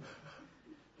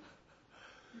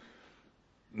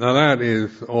 Now that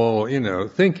is all,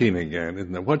 thinking again,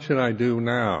 isn't it? What should I do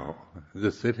now?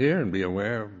 Just sit here and be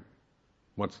aware of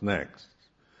what's next.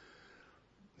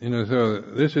 So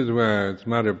this is where it's a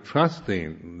matter of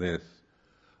trusting this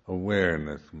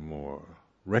awareness more,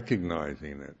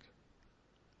 recognizing it.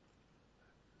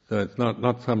 So it's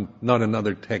not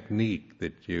another technique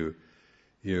that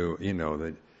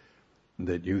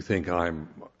that you think I'm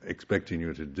expecting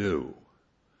you to do.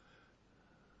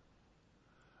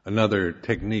 Another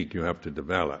technique you have to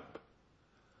develop.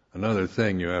 Another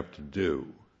thing you have to do.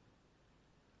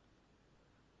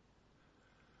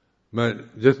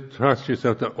 But just trust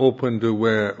yourself to open to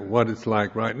what it's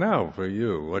like right now for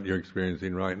you, what you're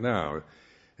experiencing right now.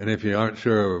 And if you aren't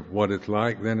sure of what it's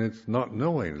like, then it's not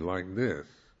knowing like this.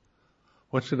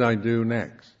 What should I do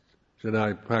next? Should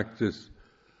I practice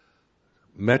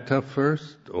metta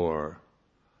first, or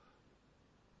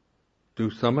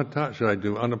do samatha? Should I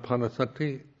do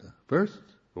anapanasati first,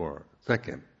 or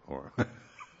second, or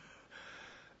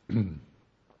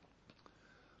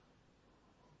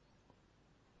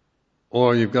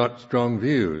or you've got strong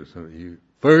views.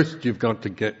 First, you've got to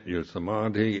get your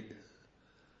samadhi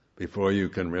before you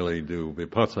can really do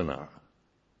vipassana. It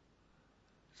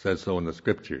says so in the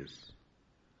scriptures.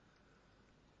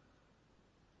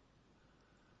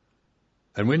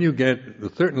 And when you get a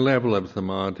certain level of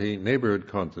samadhi, neighborhood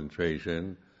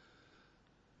concentration,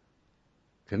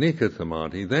 kanika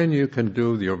samadhi, then you can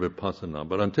do your vipassana.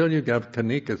 But until you get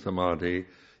kanika samadhi,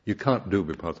 you can't do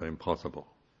vipassana, impossible.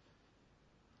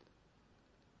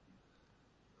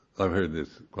 I've heard this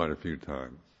quite a few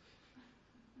times.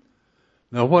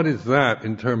 Now what is that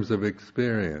in terms of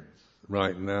experience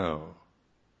right now?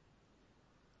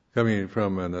 Coming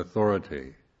from an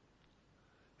authority,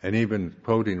 and even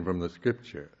quoting from the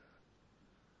scripture.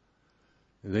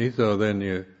 So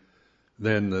then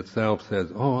the self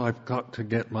says, oh, I've got to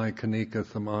get my kanika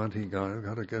samadhi, I've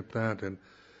got to get that, and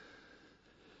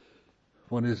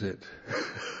what is it?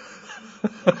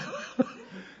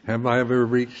 Have I ever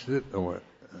reached it? Or what?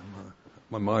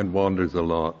 My mind wanders a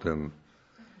lot and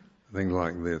things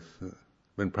like this.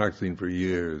 Been practicing for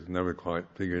years, never quite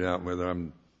figured out whether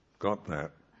I'm got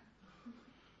that.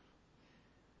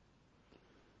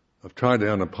 I've tried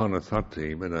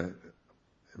anapanasati, but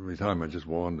every time I just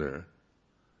wander.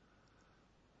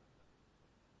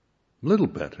 A little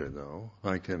better though.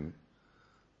 I can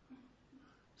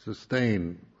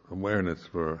sustain awareness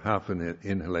for half an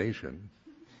inhalation.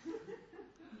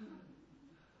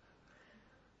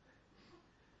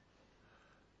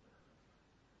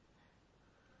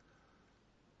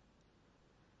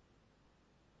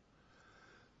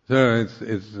 So it's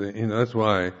that's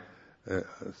why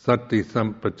Sati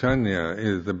sampajanya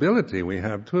is the ability we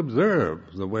have to observe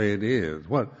the way it is.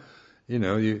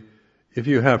 If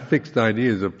you have fixed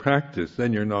ideas of practice,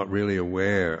 then you're not really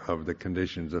aware of the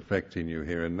conditions affecting you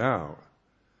here and now.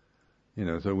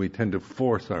 So we tend to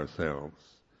force ourselves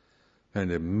and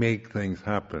to make things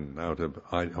happen out of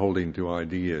holding to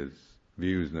ideas,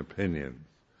 views and opinions.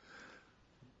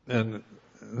 And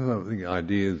the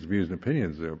ideas, views and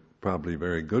opinions are probably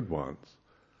very good ones.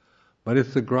 But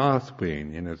it's the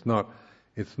grasping,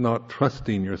 it's not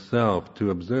trusting yourself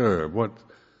to observe what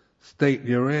state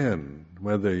you're in,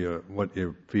 what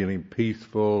you're feeling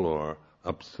peaceful or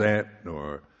upset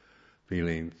or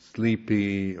feeling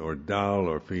sleepy or dull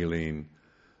or feeling,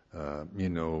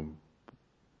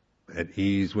 at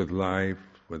ease with life,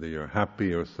 whether you're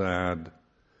happy or sad,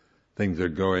 things are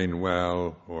going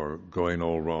well or going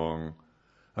all wrong.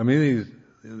 I mean,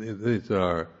 these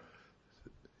are,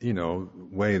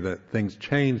 way that things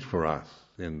change for us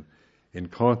in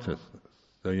consciousness.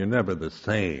 So you're never the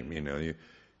same, you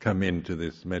come into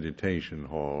this meditation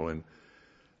hall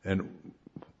and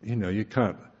you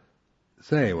can't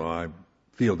say, well, I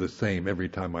feel the same every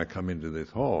time I come into this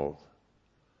hall.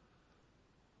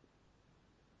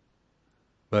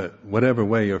 But whatever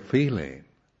way you're feeling,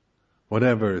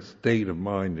 whatever state of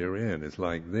mind you're in, is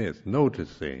like this,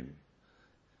 noticing,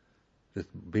 just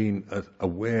being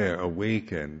aware,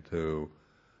 awakened to,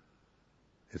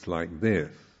 it's like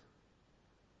this.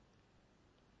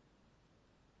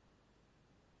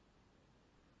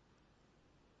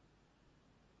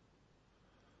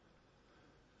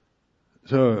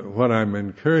 So what I'm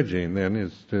encouraging then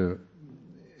is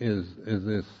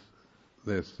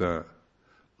this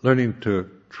learning to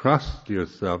trust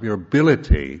yourself, your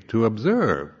ability to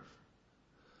observe.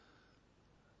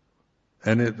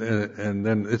 And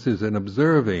then this is an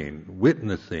observing,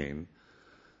 witnessing,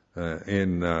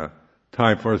 in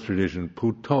Thai forest tradition,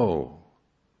 Puto,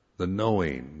 the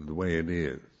knowing, the way it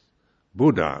is.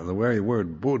 Buddha, the very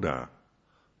word Buddha.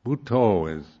 Puto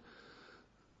is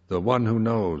the one who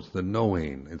knows, the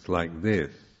knowing. It's like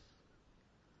this.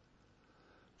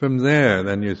 From there,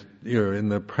 then you're in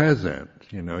the present.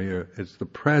 It's the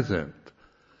present.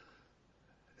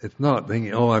 It's not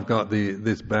thinking, I've got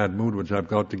this bad mood which I've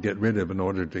got to get rid of in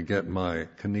order to get my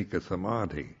Khanika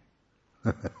Samadhi.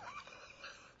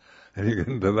 And you get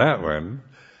into that one,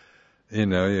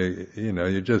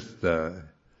 you're just you're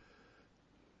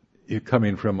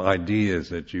coming from ideas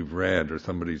that you've read or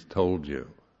somebody's told you,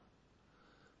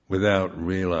 without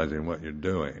realizing what you're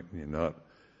doing.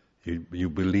 You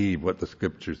believe what the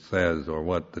scripture says or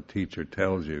what the teacher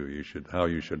tells you how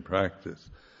you should practice.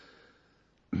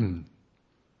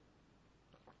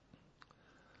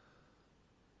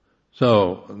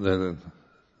 So the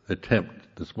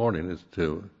attempt this morning is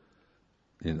to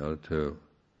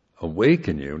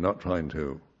awaken you, not trying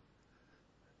to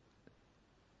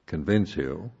convince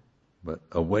you, but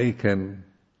awaken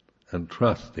and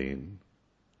trusting.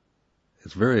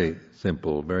 It's very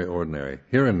simple, very ordinary.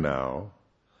 Here and now,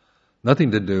 nothing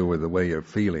to do with the way you're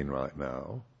feeling right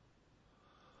now,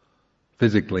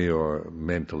 physically or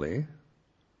mentally.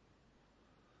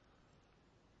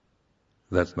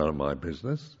 That's none of my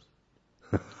business.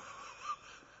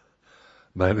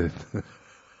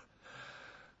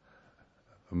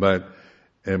 But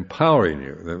empowering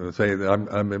you. Say,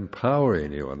 I'm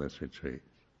empowering you on this retreat.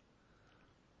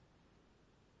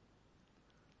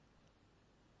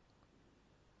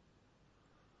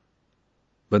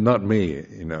 But not me,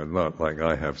 not like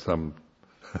I have some,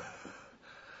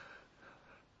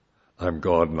 I'm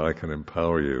God and I can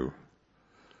empower you.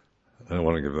 I don't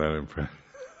want to give that impression.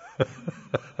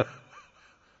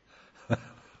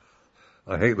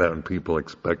 I hate that when people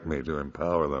expect me to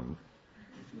empower them.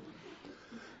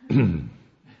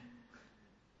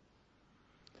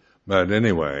 But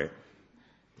anyway,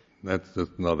 that's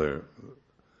just another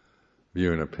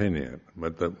view and opinion.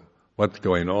 But what's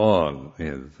going on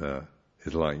is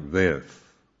like this.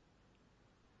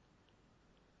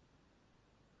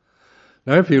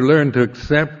 Now if you learn to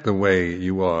accept the way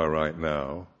you are right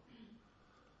now,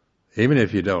 even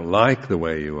if you don't like the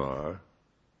way you are,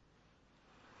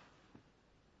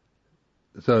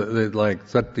 so it's like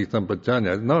sati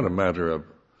sampajanya, it's not a matter of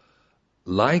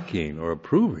liking or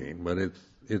approving, but it's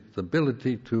the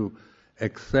ability to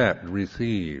accept,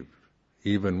 receive,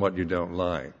 even what you don't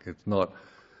like. It's not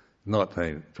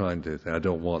trying to say, I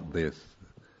don't want this,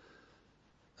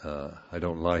 I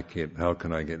don't like it, how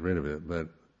can I get rid of it? But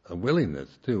a willingness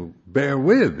to bear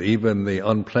with even the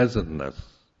unpleasantness,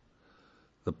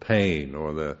 the pain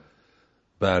or the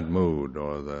bad mood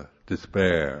or the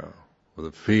despair or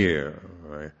the fear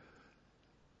or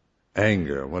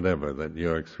anger, whatever that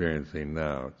you're experiencing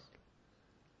now.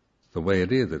 the way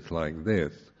it is, it's like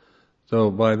this.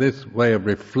 So by this way of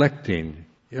reflecting,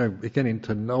 you're beginning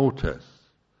to notice,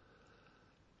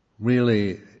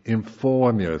 really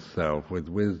inform yourself with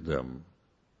wisdom,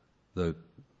 the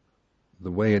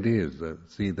way it is,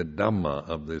 see the Dhamma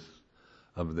of this,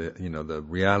 of the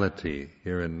reality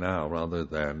here and now, rather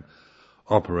than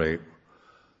operate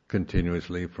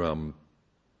continuously from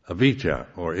avijja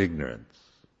or ignorance.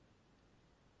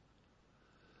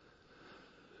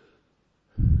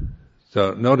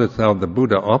 So notice how the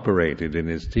Buddha operated in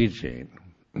his teaching.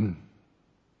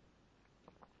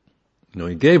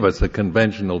 He gave us a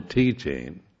conventional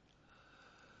teaching.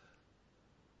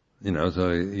 So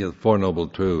the Four Noble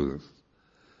Truths.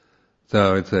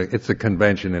 So it's a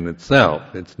convention in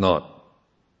itself. It's not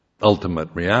ultimate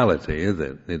reality, is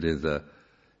it?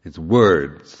 It's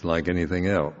words like anything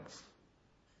else.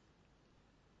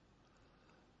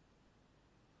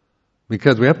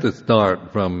 Because we have to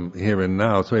start from here and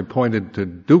now, so he pointed to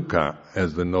dukkha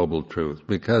as the noble truth,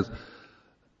 because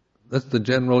that's the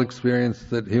general experience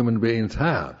that human beings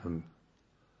have. And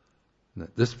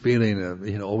this feeling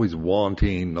of, always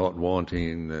wanting, not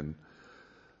wanting, and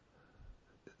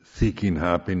seeking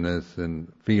happiness,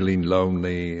 and feeling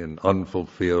lonely, and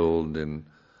unfulfilled, and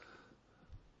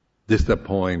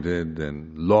disappointed,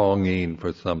 and longing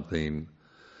for something.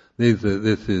 This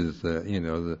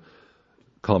is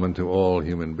common to all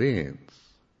human beings.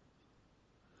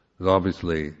 But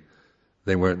obviously,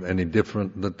 they weren't any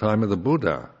different at the time of the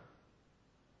Buddha.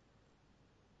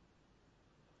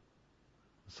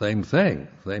 Same thing,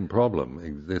 same problem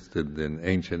existed in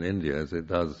ancient India as it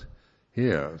does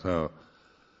here. So,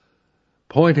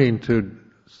 pointing to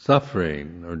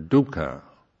suffering or dukkha.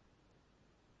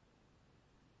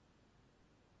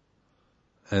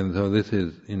 And so this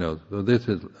is, this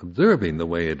is observing the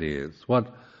way it is.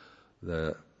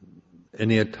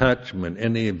 Any attachment,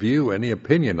 any view, any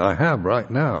opinion I have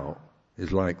right now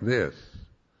is like this.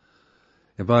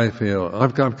 If I feel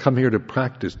I've come here to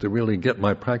practice, to really get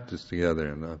my practice together,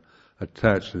 and I'm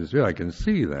attached to this view, I can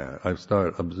see that. I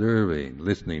start observing,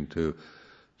 listening to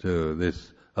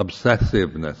this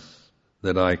obsessiveness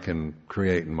that I can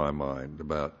create in my mind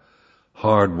about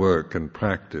hard work and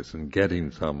practice and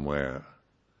getting somewhere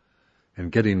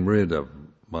and getting rid of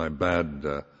my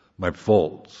my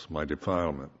faults, my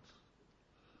defilements.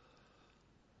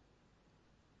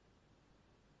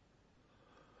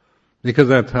 Because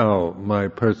that's how my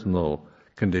personal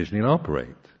conditioning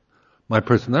operates. My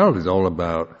personality is all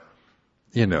about,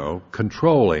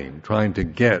 controlling, trying to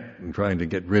get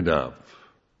rid of.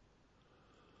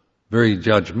 Very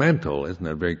judgmental, isn't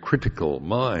it? Very critical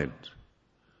mind.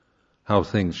 How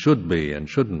things should be and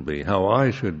shouldn't be, how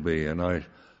I should be and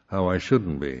how I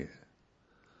shouldn't be.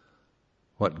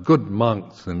 What good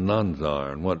monks and nuns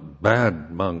are and what bad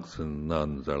monks and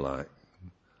nuns are like.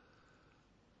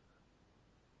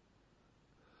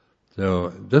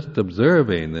 So just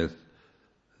observing this,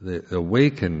 the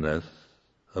awakenedness,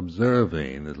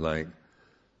 observing is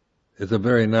it's a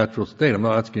very natural state. I'm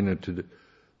not asking you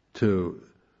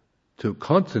to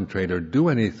concentrate or do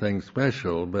anything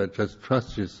special, but just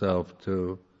trust yourself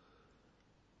to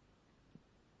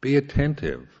be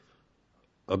attentive,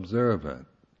 observant,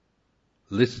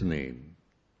 listening,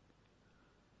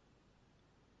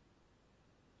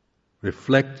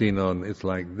 reflecting on it's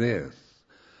like this.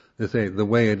 They say the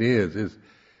way it is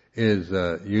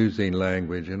using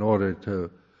language in order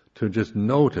to just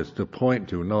notice, to point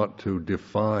to, not to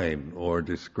define or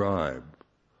describe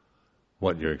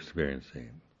what you're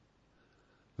experiencing.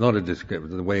 Not a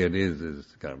description. The way it is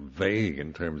kind of vague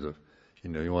in terms of,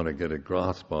 you want to get a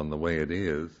grasp on the way it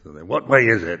is. And they, what way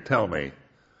is it? Tell me.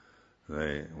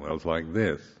 Well, it's like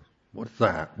this. What's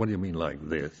that? What do you mean like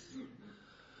this?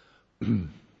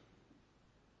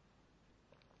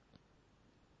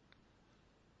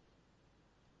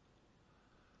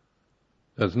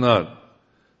 It's not.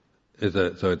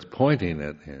 So it's pointing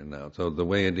at here now. So the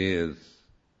way it is,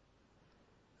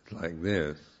 it's like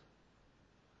this.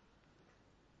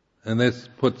 And this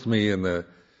puts me in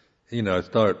I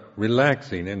start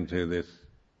relaxing into this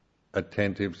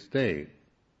attentive state,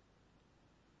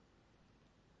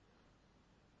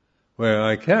 where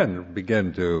I can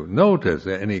begin to notice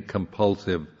any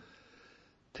compulsive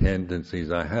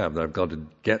tendencies I have, that I've got to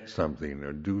get something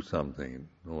or do something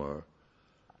or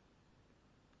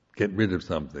get rid of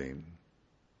something.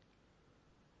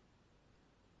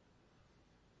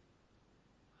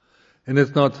 And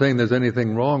it's not saying there's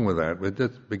anything wrong with that, we're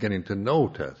just beginning to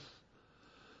notice.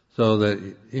 So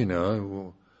that,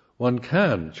 one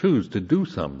can choose to do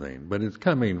something, but it's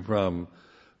coming from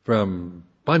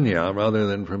panya rather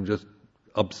than from just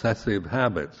obsessive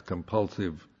habits,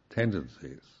 compulsive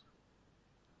tendencies.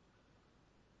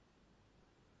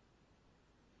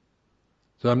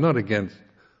 So I'm not against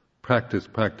practice,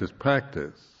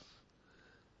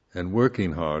 and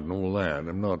working hard and all that.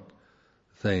 I'm not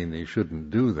saying you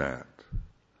shouldn't do that.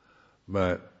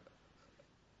 But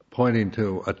pointing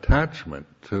to attachment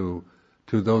to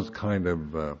those kind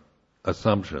of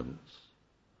assumptions.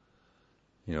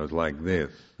 It's like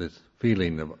this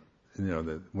feeling of,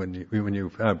 that when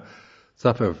you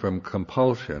suffer from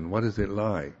compulsion, what is it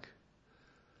like?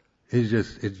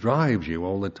 It drives you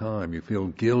all the time. You feel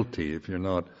guilty if you're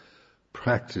not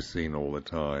practicing all the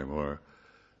time or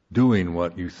doing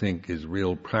what you think is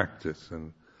real practice,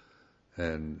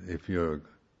 and if you're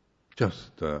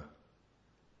just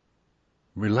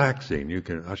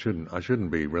relaxing, I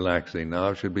shouldn't be relaxing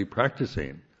now. I should be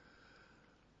practicing.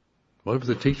 What if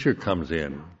the teacher comes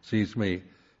in, sees me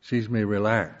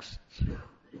relaxed?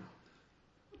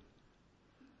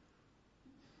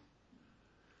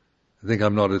 I think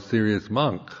I'm not a serious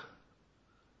monk.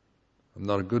 I'm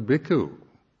not a good bhikkhu.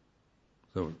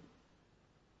 So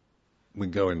we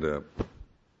go into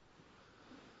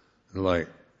like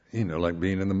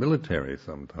being in the military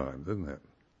sometimes, isn't it?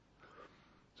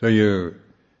 So you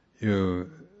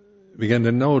begin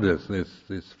to notice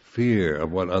this fear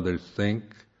of what others think,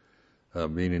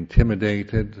 of being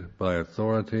intimidated by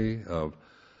authority, of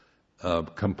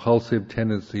compulsive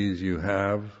tendencies you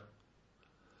have.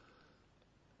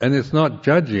 And it's not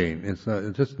judging, it's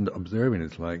just observing,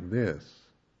 it's like this.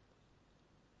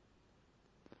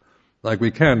 Like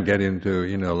we can get into,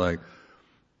 like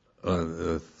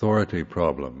an authority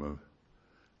problem.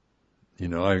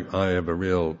 I have a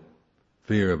real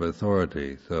fear of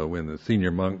authority, so when the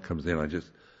senior monk comes in, I just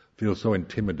feel so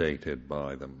intimidated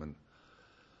by them,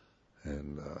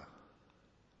 and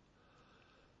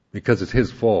because it's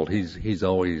his fault. He's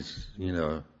always,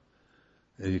 you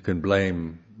can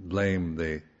blame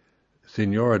the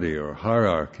seniority or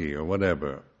hierarchy or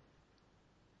whatever.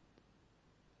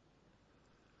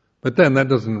 But then that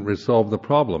doesn't resolve the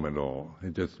problem at all.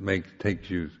 It just makes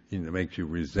you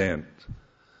resent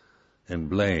and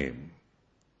blame.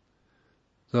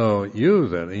 So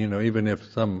use it, even if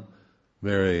some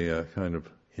very kind of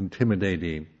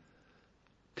intimidating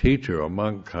teacher or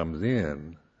monk comes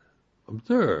in,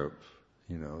 observe,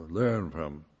 learn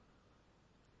from.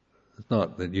 It's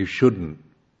not that you shouldn't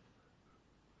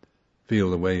feel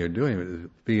the way you're doing it.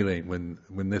 It's feeling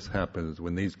when this happens,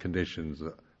 when these conditions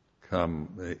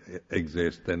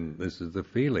exist, then this is the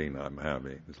feeling I'm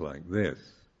having. It's like this.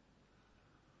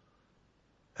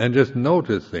 And just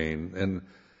noticing, and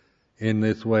in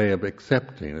this way of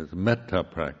accepting, it's metta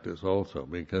practice also,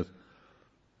 because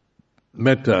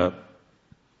metta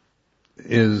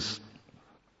is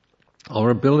our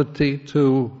ability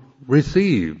to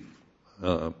receive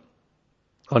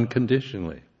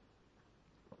unconditionally.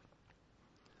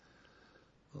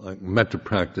 Like metta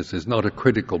practice is not a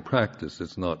critical practice.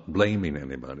 It's not blaming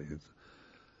anybody.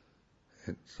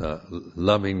 It's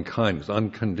loving kindness,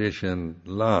 unconditioned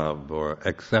love or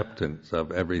acceptance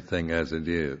of everything as it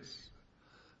is,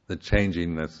 the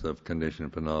changingness of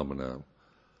conditioned phenomena,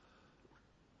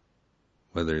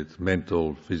 whether it's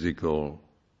mental, physical,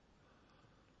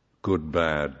 good,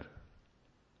 bad.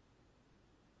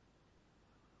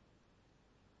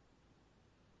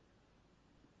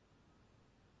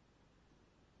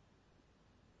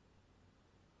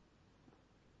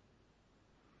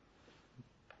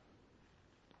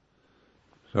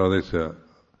 So this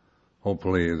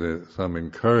hopefully is some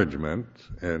encouragement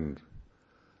and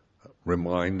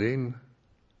reminding.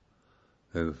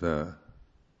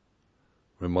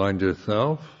 Remind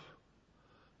yourself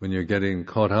when you're getting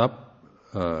caught up,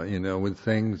 with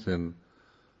things and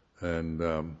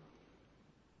in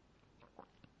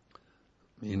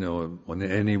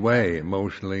any way,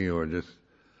 emotionally or just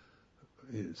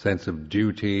sense of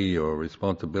duty or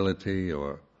responsibility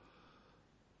or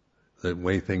the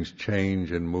way things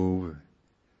change and move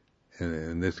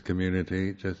in this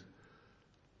community, just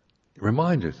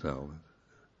remind yourself,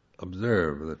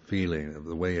 observe the feeling of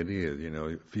the way it is,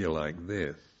 you feel like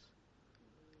this.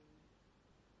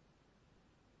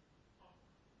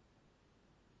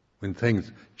 When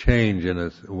things change in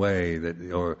a way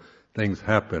or things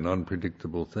happen,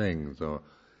 unpredictable things, or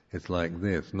it's like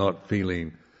this, not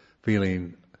feeling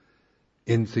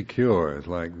insecure, it's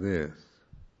like this.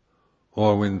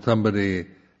 Or when somebody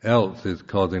else is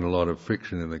causing a lot of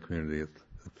friction in the community,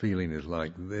 the feeling is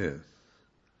like this.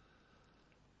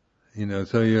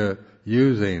 So you're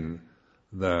using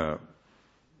the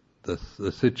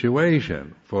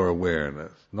situation for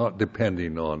awareness, not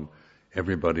depending on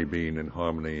everybody being in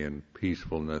harmony and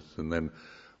peacefulness, and then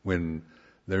when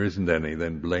there isn't any,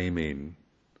 then blaming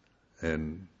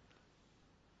and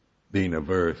being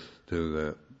averse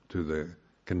to the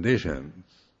conditions.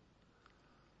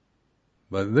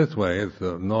 But this way, it's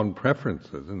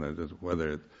non-preferences, isn't it? It's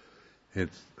whether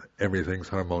it's everything's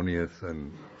harmonious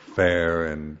and fair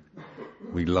and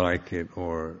we like it,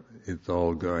 or it's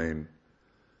all going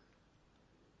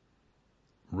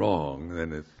wrong.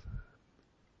 Then it's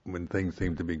when things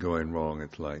seem to be going wrong,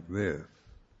 it's like this.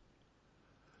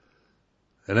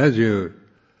 And as you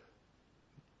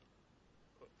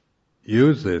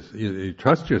use this, you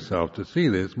trust yourself to see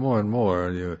this more and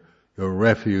more. Your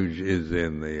refuge is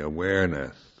in the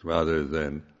awareness rather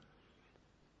than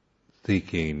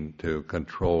seeking to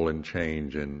control and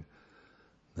change and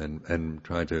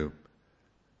try to,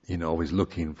 always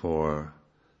looking for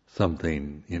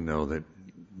something,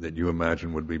 that you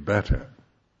imagine would be better.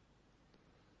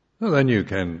 Well, then you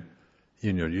can,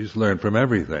 you just learn from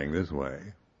everything this way,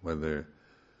 whether,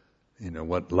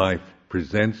 what life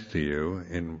presents to you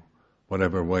in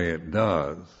whatever way it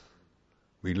does,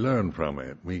 we learn from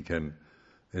it.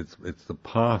 It's the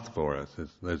path for us.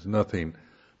 There's nothing,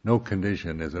 no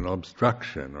condition is an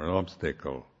obstruction or an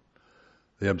obstacle.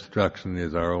 The obstruction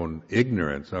is our own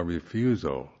ignorance, our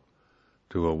refusal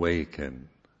to awaken.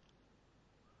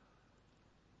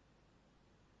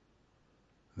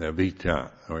 The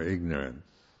vicca, or ignorance.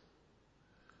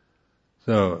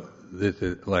 So this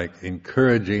is like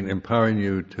encouraging, empowering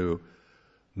you to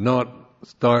not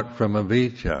start from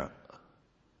avijja,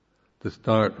 to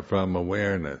start from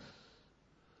awareness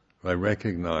by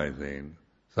recognizing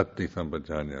sati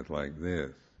sampajanya like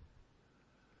this.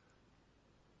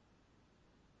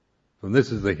 So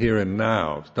this is the here and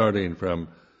now, starting from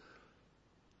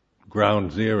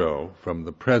ground zero, from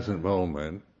the present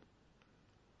moment.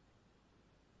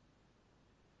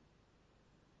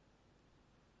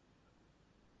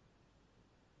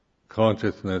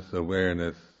 Consciousness,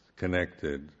 awareness,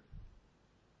 connected,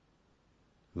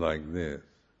 like this.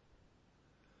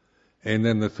 And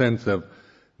then the sense of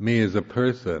me as a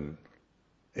person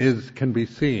can be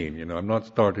seen. I'm not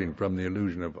starting from the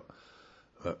illusion of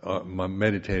I'm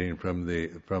meditating from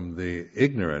the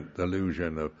ignorant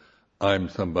illusion of I'm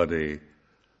somebody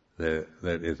that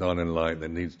is unenlightened,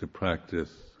 that needs to practice,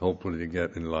 hopefully to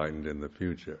get enlightened in the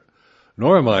future.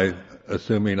 Nor am I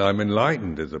assuming I'm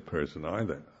enlightened as a person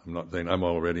either. I'm not saying I'm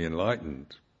already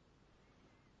enlightened.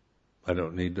 I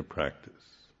don't need to practice.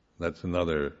 That's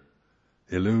another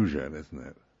illusion, isn't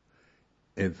it?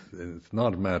 It's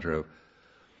not a matter of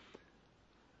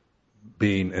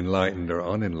being enlightened or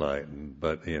unenlightened,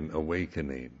 but in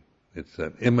awakening. It's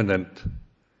an immanent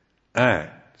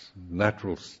act,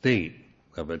 natural state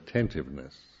of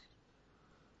attentiveness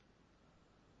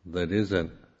that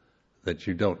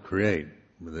you don't create.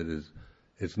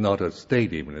 It's not a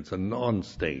state even, it's a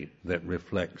non-state that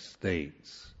reflects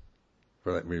states,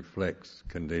 that reflects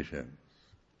condition.